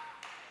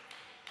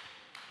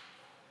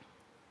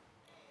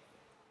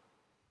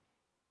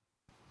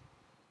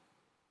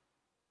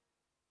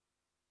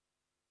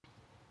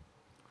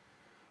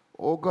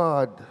 Oh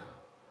God,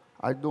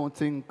 I don't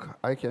think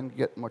I can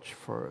get much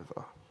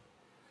further.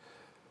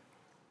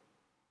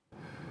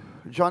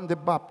 John the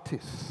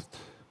Baptist.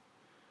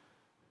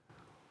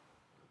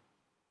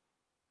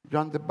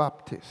 John the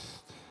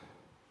Baptist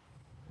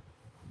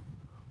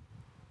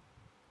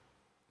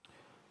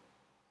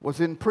was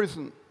in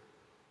prison.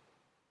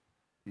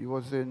 He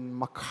was in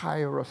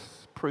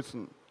Machaerus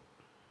prison.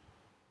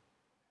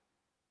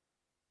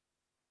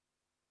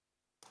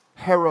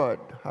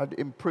 Herod had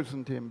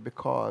imprisoned him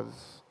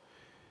because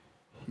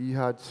he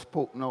had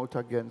spoken out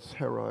against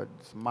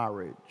Herod's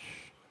marriage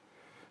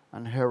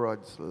and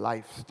Herod's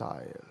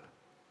lifestyle.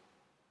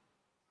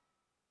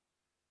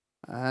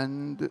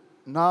 And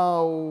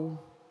now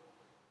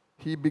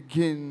he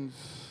begins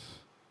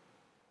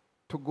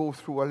to go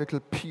through a little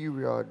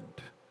period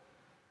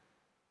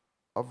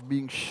of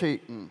being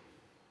shaken.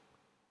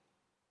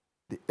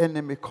 The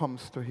enemy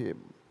comes to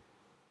him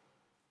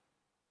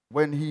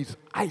when he's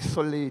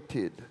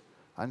isolated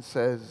and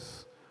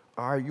says,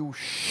 are you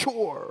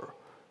sure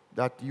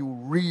that you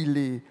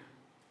really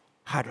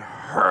had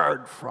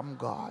heard from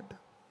God?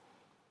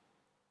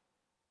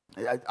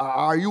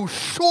 Are you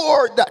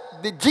sure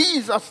that the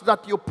Jesus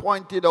that you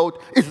pointed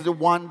out is the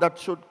one that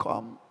should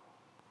come?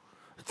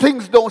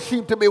 Things don't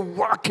seem to be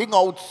working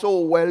out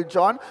so well,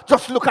 John.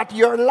 Just look at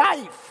your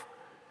life.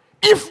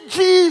 If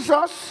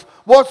Jesus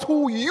was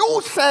who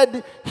you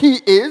said he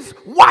is,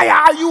 why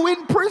are you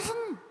in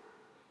prison?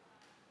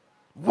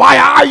 Why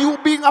are you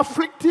being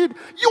afflicted?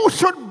 You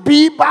should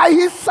be by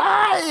his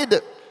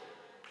side.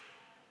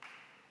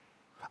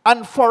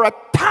 And for a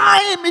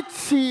time it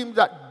seemed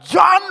that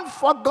John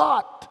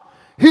forgot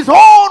his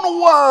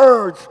own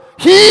words.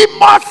 He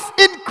must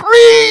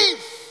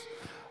increase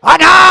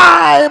and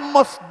I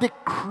must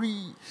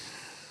decrease.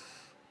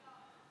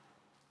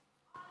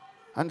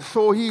 And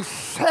so he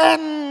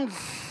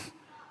sends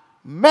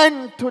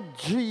men to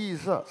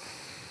Jesus.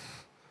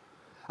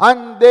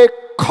 And they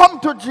come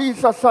to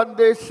Jesus and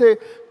they say,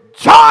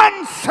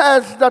 John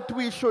says that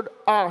we should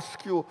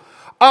ask you,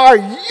 are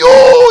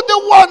you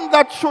the one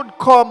that should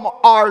come,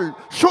 or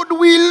should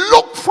we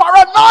look for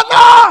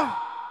another?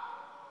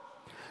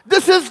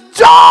 This is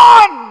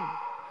John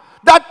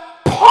that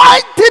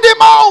pointed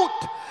him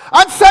out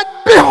and said,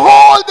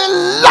 behold the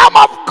Lamb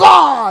of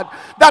God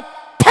that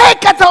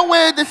taketh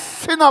away the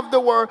sin of the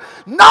world.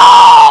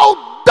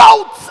 Now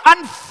doubts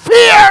and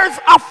fears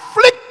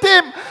afflict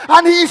him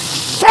and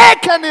he's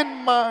shaken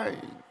in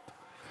mind.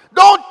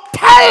 Don't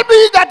tell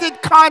me that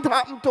it can't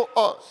happen to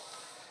us.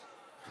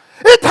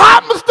 It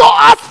happens to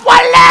us for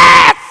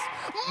less,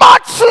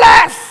 much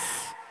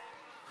less.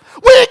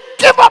 We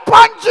give up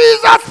on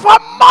Jesus for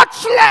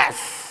much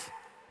less.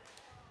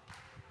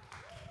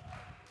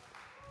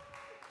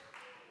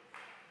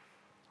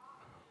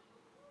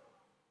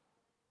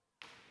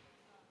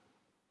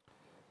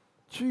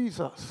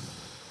 Jesus.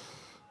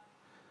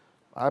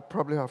 I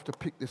probably have to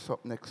pick this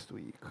up next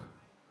week.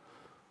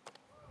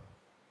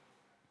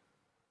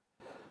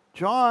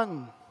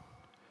 John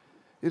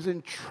is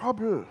in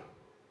trouble.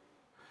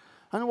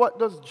 And what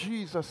does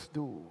Jesus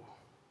do?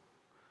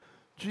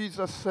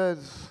 Jesus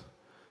says,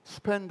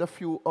 spend a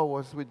few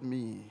hours with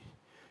me,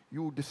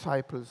 you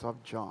disciples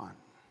of John.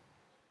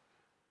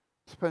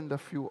 Spend a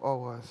few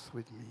hours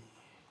with me.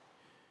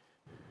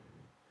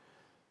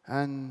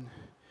 And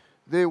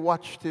they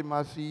watched him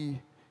as he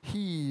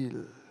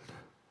healed,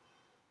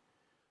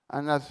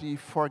 and as he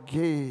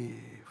forgave,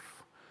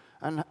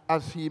 and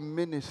as he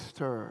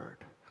ministered,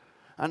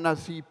 and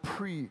as he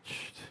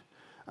preached,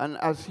 and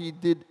as he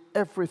did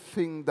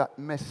everything that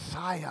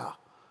Messiah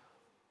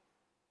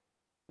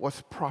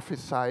was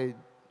prophesied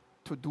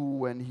to do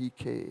when he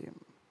came.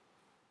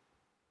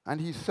 And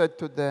he said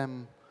to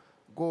them,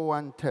 go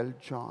and tell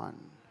John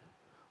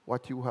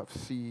what you have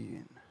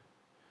seen.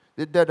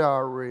 The dead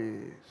are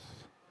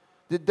raised,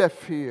 the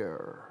deaf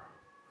hear,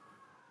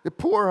 the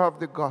poor have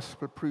the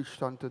gospel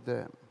preached unto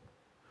them.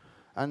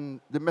 And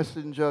the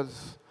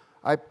messengers,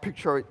 I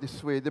picture it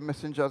this way, the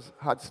messengers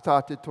had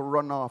started to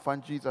run off,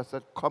 and Jesus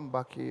said, come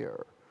back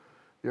here.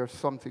 There's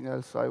something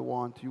else I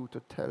want you to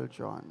tell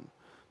John.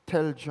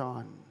 Tell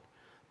John,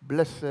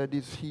 blessed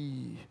is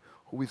he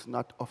who is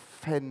not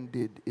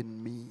offended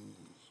in me.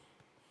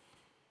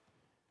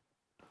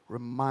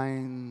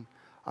 Remind,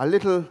 a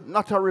little,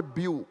 not a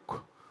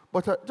rebuke,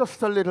 but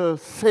just a little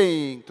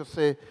saying to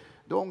say,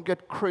 don't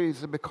get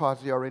crazy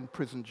because you're in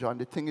prison, John.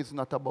 The thing is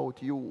not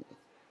about you.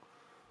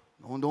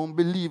 No, don't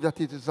believe that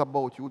it is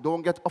about you.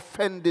 Don't get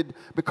offended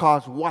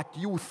because what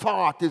you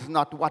thought is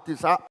not what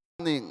is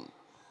happening.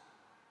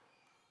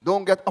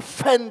 Don't get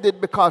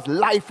offended because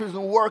life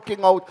isn't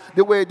working out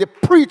the way the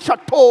preacher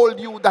told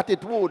you that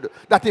it would.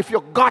 That if you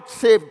got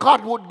saved,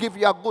 God would give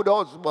you a good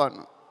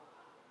husband.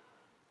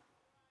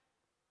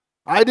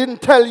 I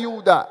didn't tell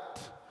you that.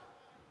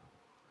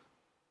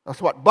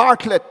 That's what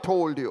Bartlett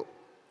told you.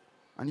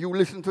 And you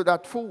listen to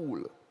that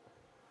fool.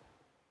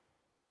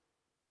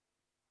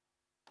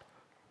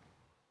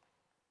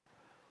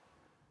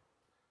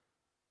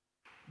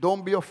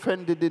 Don't be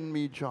offended in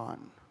me,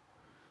 John,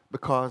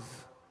 because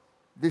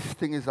this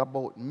thing is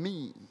about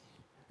me.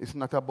 It's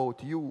not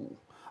about you.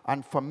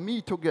 And for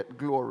me to get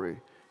glory,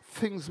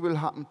 things will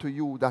happen to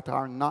you that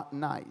are not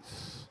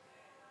nice.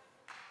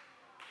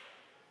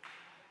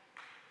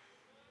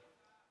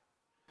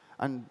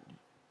 And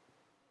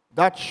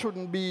that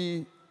shouldn't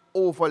be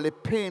overly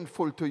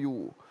painful to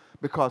you,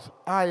 because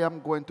I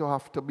am going to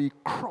have to be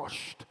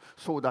crushed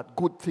so that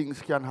good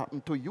things can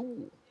happen to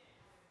you.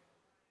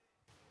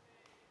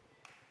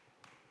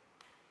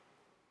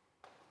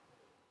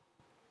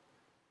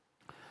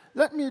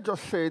 Let me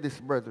just say this,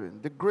 brethren.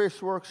 The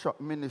Grace Workshop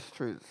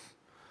Ministries,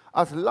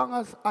 as long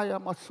as I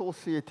am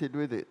associated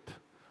with it,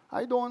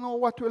 I don't know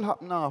what will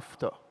happen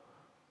after.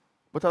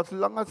 But as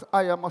long as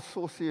I am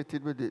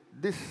associated with it,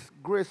 this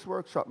Grace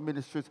Workshop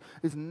Ministries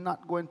is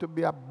not going to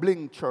be a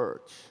bling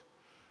church.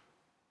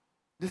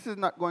 This is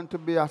not going to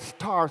be a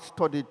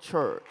star-studded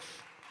church.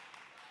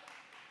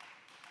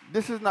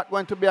 This is not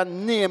going to be a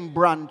name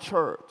brand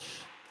church.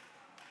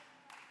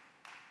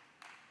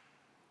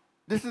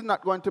 This is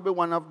not going to be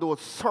one of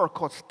those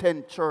circus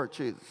tent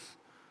churches.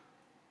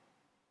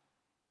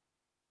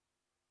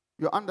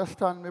 You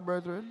understand me,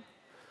 brethren?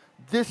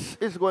 This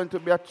is going to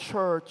be a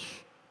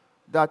church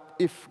that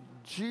if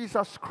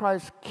Jesus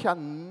Christ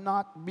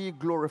cannot be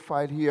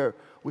glorified here,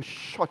 we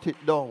shut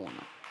it down.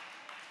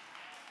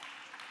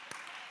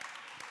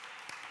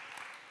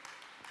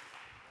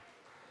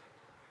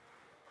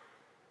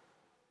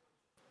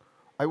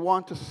 I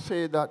want to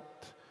say that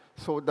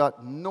so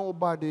that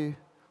nobody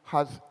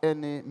has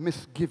any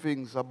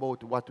misgivings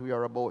about what we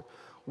are about.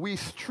 We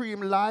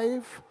stream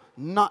live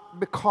not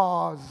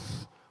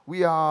because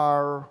we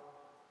are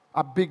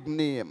a big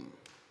name.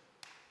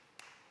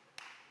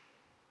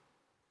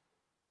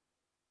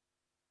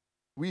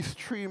 We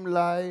stream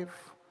live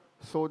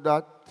so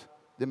that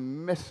the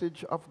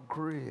message of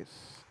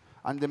grace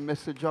and the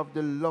message of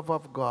the love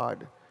of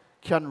God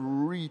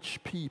can reach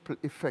people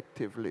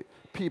effectively,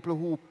 people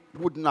who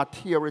would not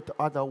hear it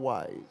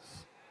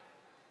otherwise.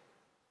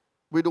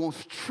 We don't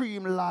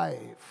stream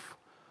live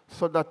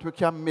so that we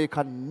can make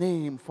a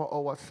name for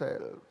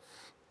ourselves.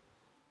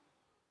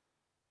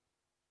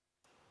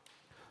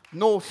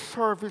 No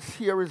service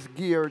here is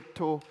geared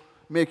to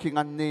making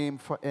a name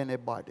for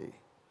anybody.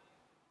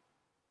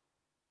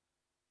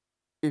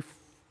 If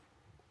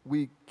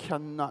we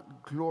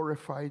cannot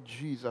glorify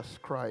Jesus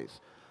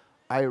Christ,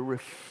 I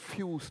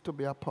refuse to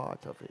be a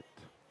part of it.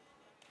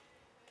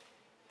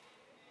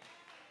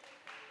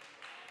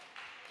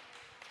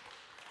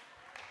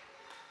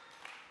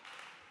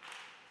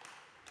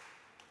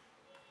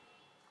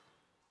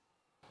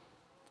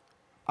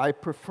 I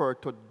prefer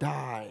to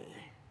die.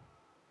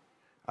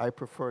 I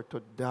prefer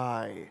to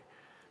die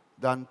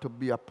than to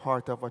be a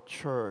part of a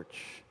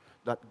church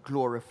that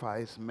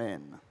glorifies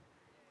men.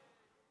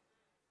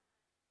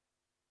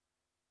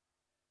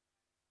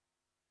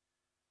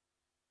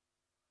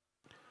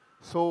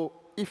 So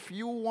if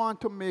you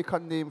want to make a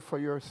name for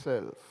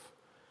yourself,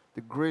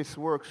 the Grace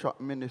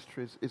Workshop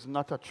Ministries is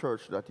not a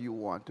church that you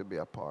want to be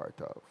a part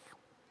of.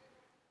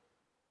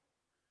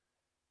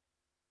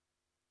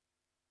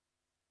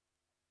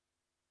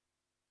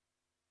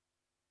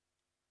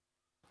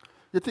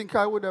 You think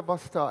I would ever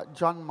start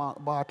John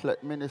Mark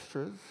Bartlett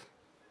Ministries?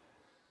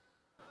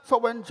 So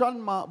when John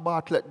Mark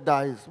Bartlett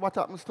dies, what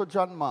happens to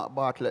John Mark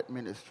Bartlett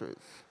Ministries?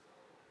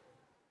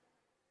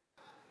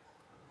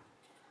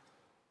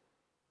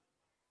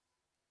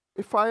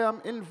 If I am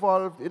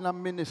involved in a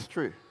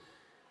ministry,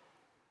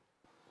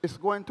 it's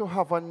going to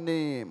have a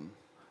name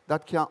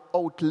that can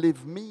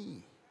outlive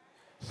me,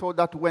 so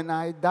that when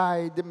I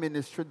die, the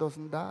ministry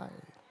doesn't die.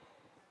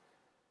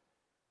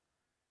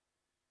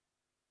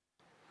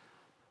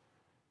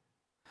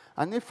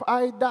 And if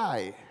I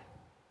die,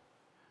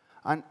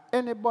 and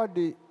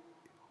anybody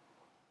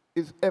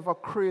is ever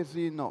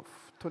crazy enough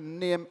to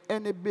name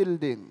any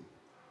building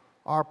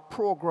or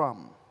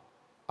program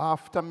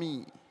after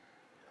me,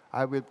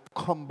 I will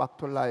come back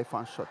to life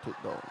and shut it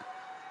down.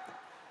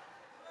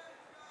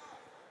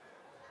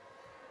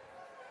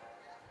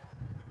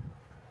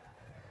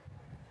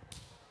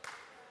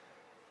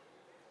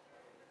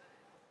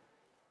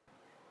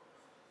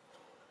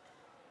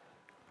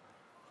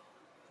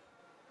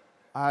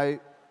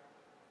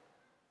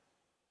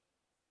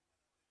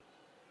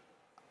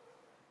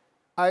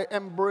 I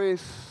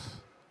embrace,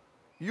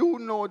 you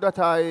know that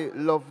I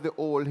love the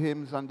old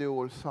hymns and the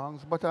old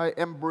songs, but I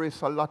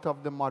embrace a lot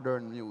of the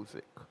modern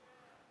music.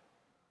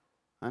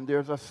 And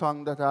there's a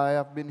song that I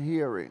have been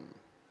hearing.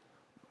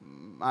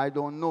 I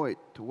don't know it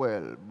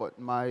well, but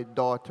my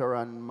daughter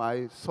and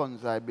my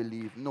sons, I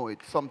believe, know it.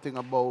 Something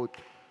about,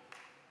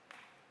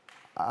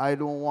 I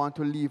don't want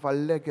to leave a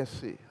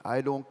legacy.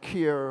 I don't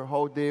care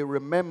how they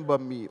remember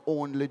me,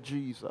 only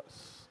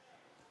Jesus.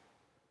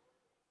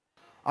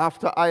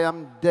 After I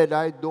am dead,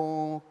 I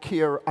don't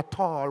care at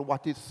all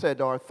what is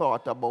said or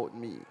thought about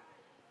me.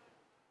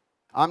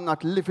 I'm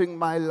not living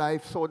my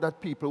life so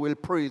that people will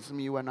praise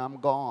me when I'm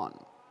gone.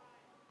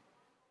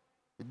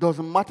 It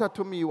doesn't matter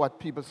to me what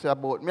people say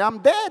about me. I'm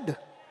dead.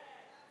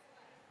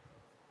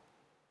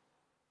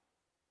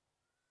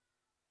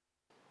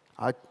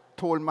 I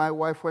told my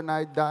wife when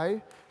I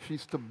die,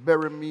 she's to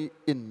bury me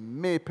in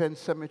Maypen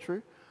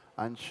Cemetery,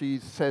 and she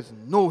says,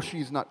 no,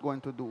 she's not going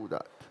to do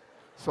that.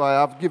 So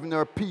I have given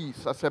her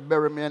peace. I said,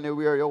 bury me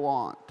anywhere you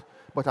want.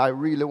 But I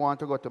really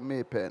want to go to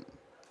Maypen.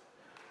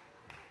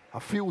 A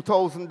few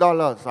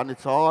 $1,000s and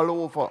it's all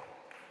over.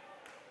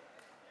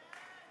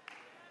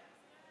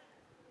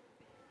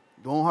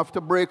 Don't have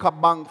to break a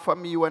bank for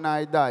me when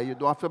I die. You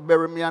don't have to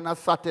bury me on a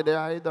Saturday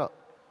either.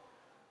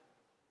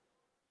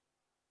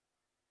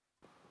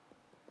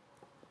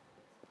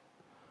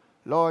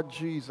 Lord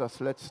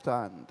Jesus, let's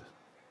stand.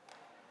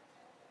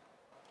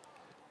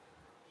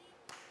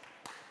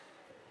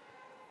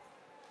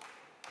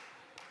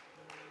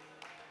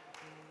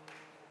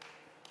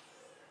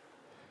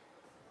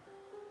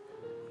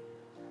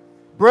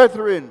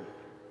 Brethren,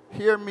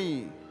 hear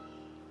me.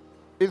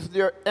 Is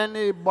there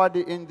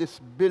anybody in this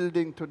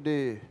building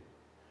today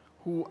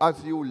who,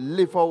 as you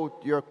live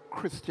out your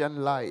Christian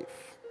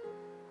life,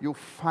 you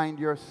find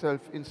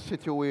yourself in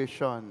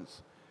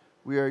situations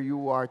where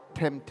you are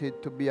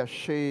tempted to be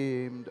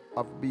ashamed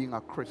of being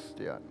a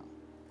Christian?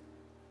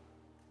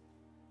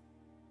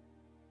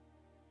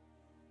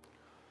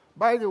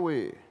 By the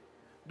way,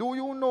 do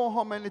you know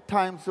how many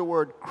times the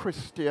word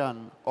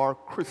Christian or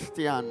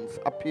Christians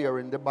appear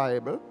in the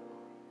Bible?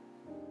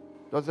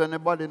 Does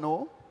anybody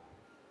know?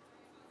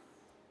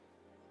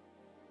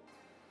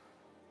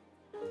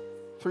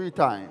 3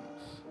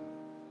 times.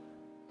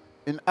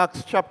 In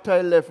Acts chapter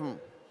 11,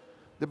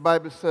 the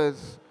Bible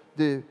says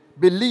the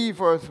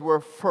believers were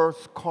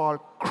first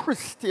called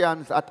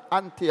Christians at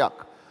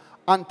Antioch.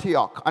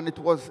 And it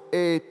was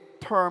a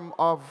term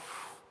of,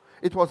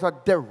 it was a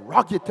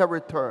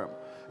derogatory term.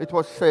 It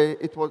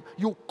was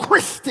you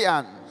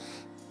Christians.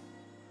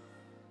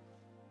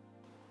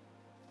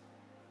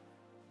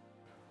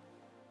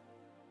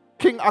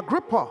 King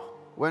Agrippa,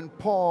 when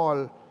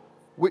Paul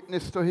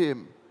witnessed to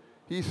him,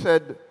 he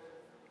said,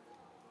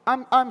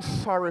 I'm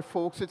sorry,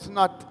 folks, it's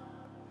not,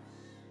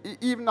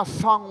 even a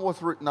song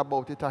was written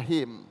about it, a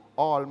hymn,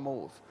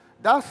 almost.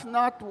 That's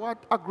not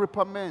what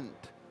Agrippa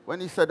meant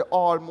when he said,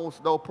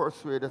 almost thou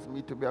persuadest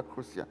me to be a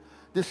Christian.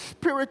 The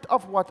spirit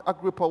of what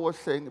Agrippa was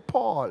saying,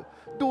 Paul,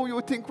 do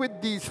you think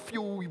with these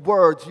few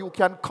words you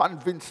can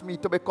convince me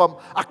to become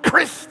a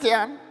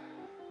Christian?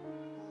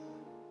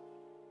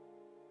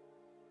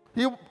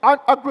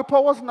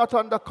 Agrippa was not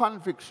under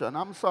conviction,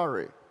 I'm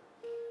sorry.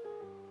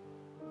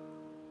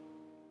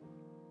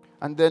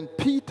 And then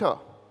Peter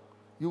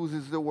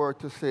uses the word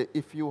to say,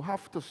 if you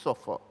have to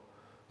suffer,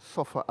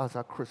 suffer as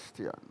a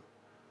Christian.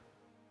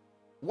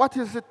 What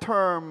is the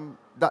term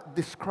that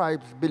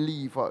describes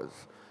believers?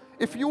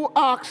 If you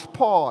ask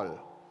Paul,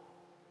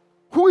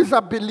 who is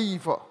a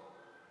believer?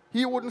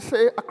 He wouldn't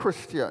say a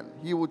Christian.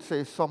 He would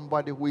say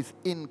somebody who is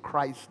in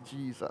Christ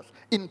Jesus.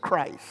 In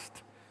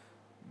Christ.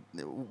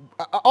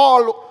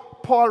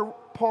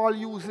 Paul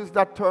uses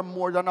that term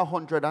more than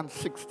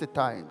 160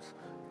 times.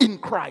 In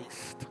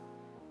Christ.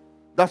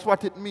 That's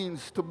what it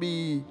means to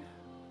be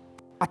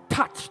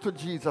attached to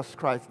Jesus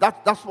Christ.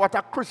 That's what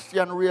a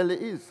Christian really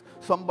is.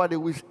 Somebody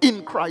who is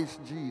in Christ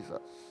Jesus.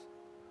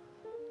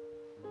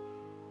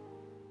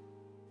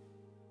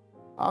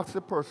 Ask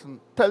the person,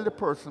 tell the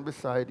person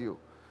beside you,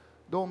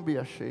 don't be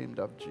ashamed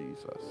of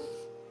Jesus.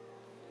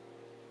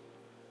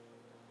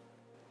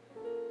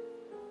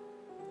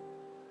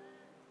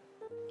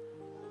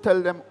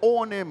 Tell them,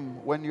 own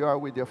him when you are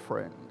with your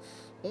friends.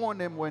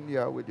 Own him when you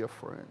are with your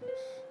friends.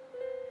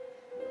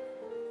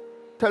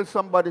 Tell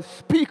somebody,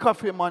 speak of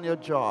him on your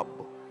job.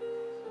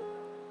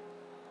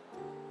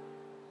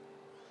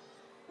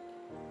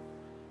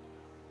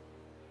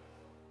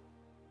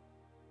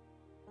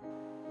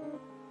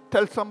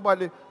 Tell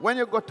somebody, when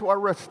you go to a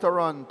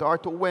restaurant or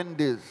to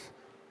Wendy's,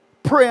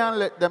 pray and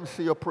let them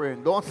see you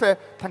praying. Don't say,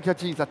 thank you,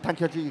 Jesus,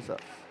 thank you, Jesus.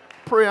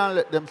 Pray and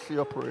let them see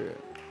you praying.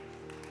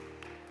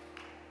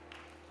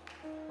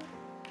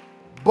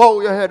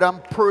 Bow your head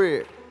and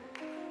pray.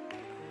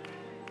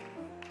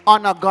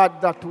 Honor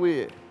God that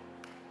way.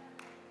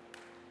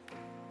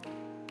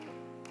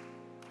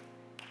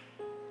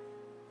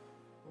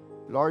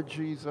 Lord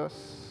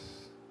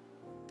Jesus,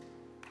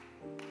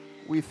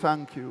 we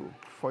thank you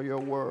for your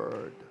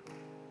word.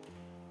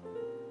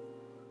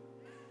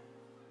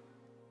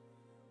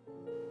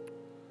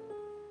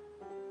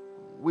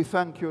 We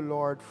thank you,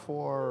 Lord,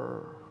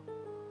 for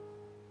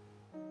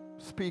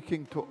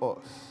speaking to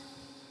us.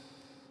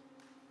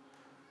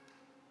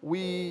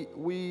 We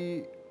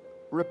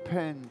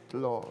repent,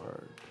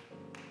 Lord,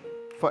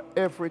 for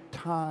every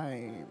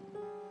time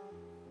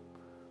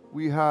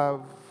we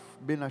have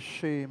been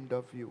ashamed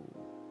of you.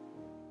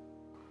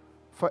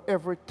 For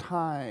every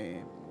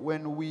time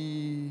when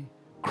we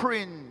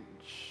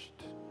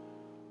cringed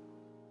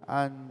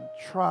and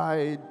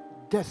tried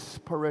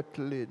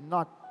desperately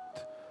not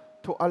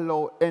to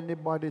allow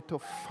anybody to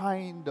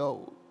find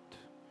out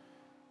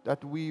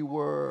that we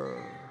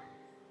were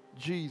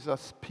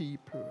Jesus'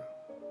 people.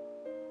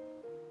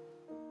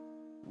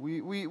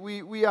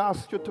 We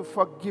ask you to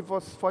forgive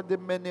us for the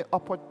many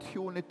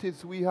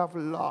opportunities we have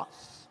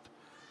lost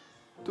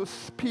to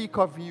speak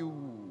of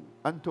you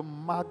and to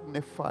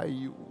magnify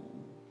you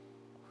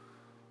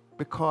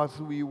because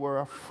we were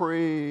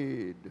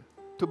afraid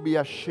to be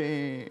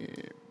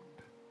ashamed.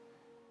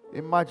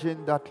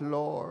 Imagine that,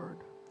 Lord.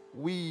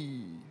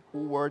 We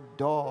who were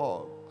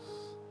dogs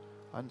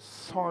and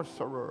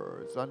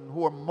sorcerers and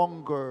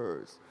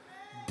whoremongers,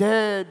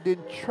 dead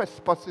in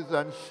trespasses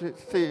and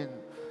sin,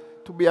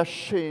 to be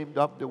ashamed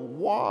of the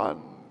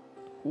one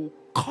who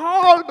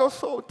called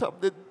us out of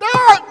the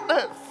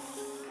darkness.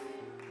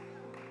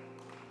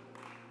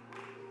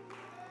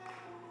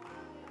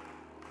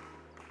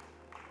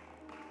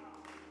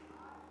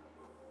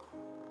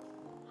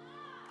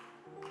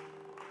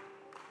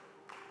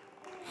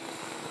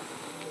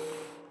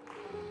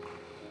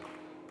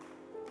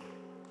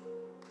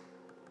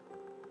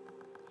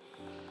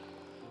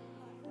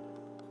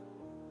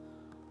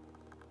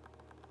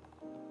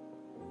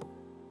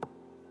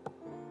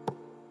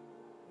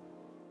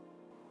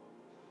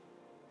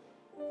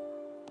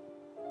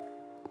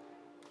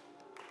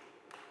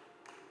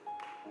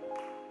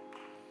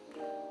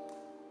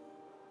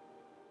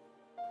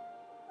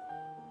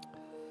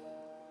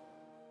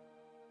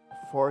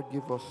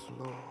 Forgive us,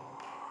 Lord.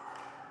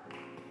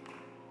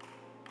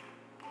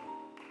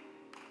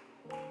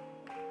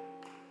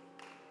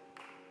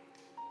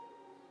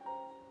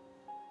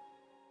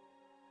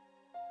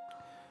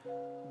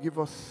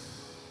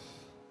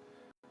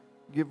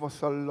 Give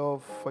us a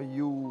love for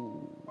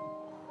you,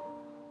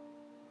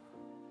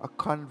 a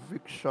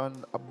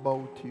conviction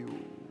about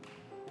you,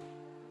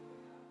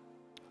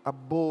 a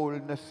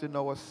boldness in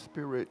our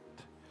spirit,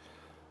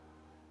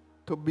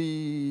 to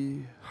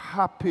be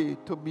happy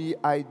to be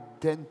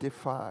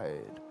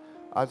identified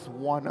as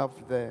one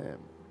of them.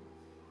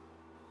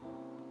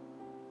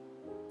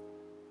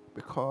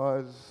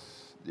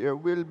 Because there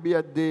will be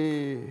a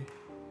day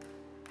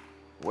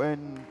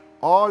when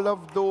all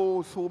of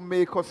those who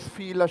make us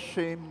feel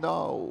ashamed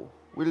now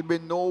will be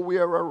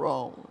nowhere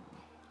around.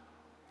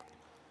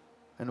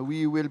 And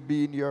we will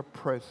be in your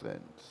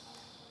presence.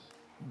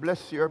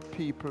 Bless your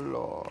people,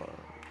 Lord.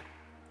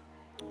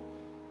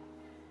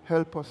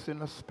 Help us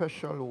in a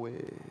special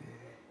way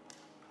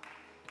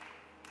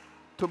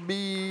to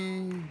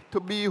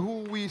be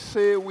who we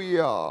say we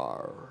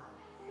are.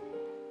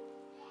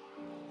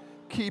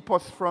 Keep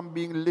us from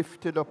being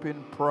lifted up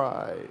in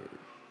pride.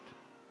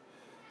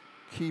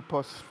 Save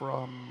us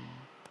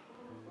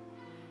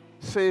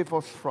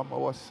from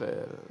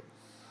ourselves.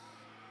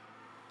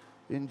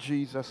 In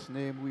Jesus'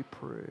 name we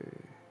pray.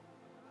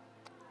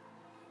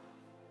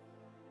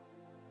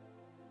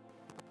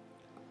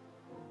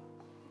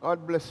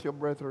 God bless your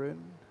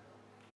brethren.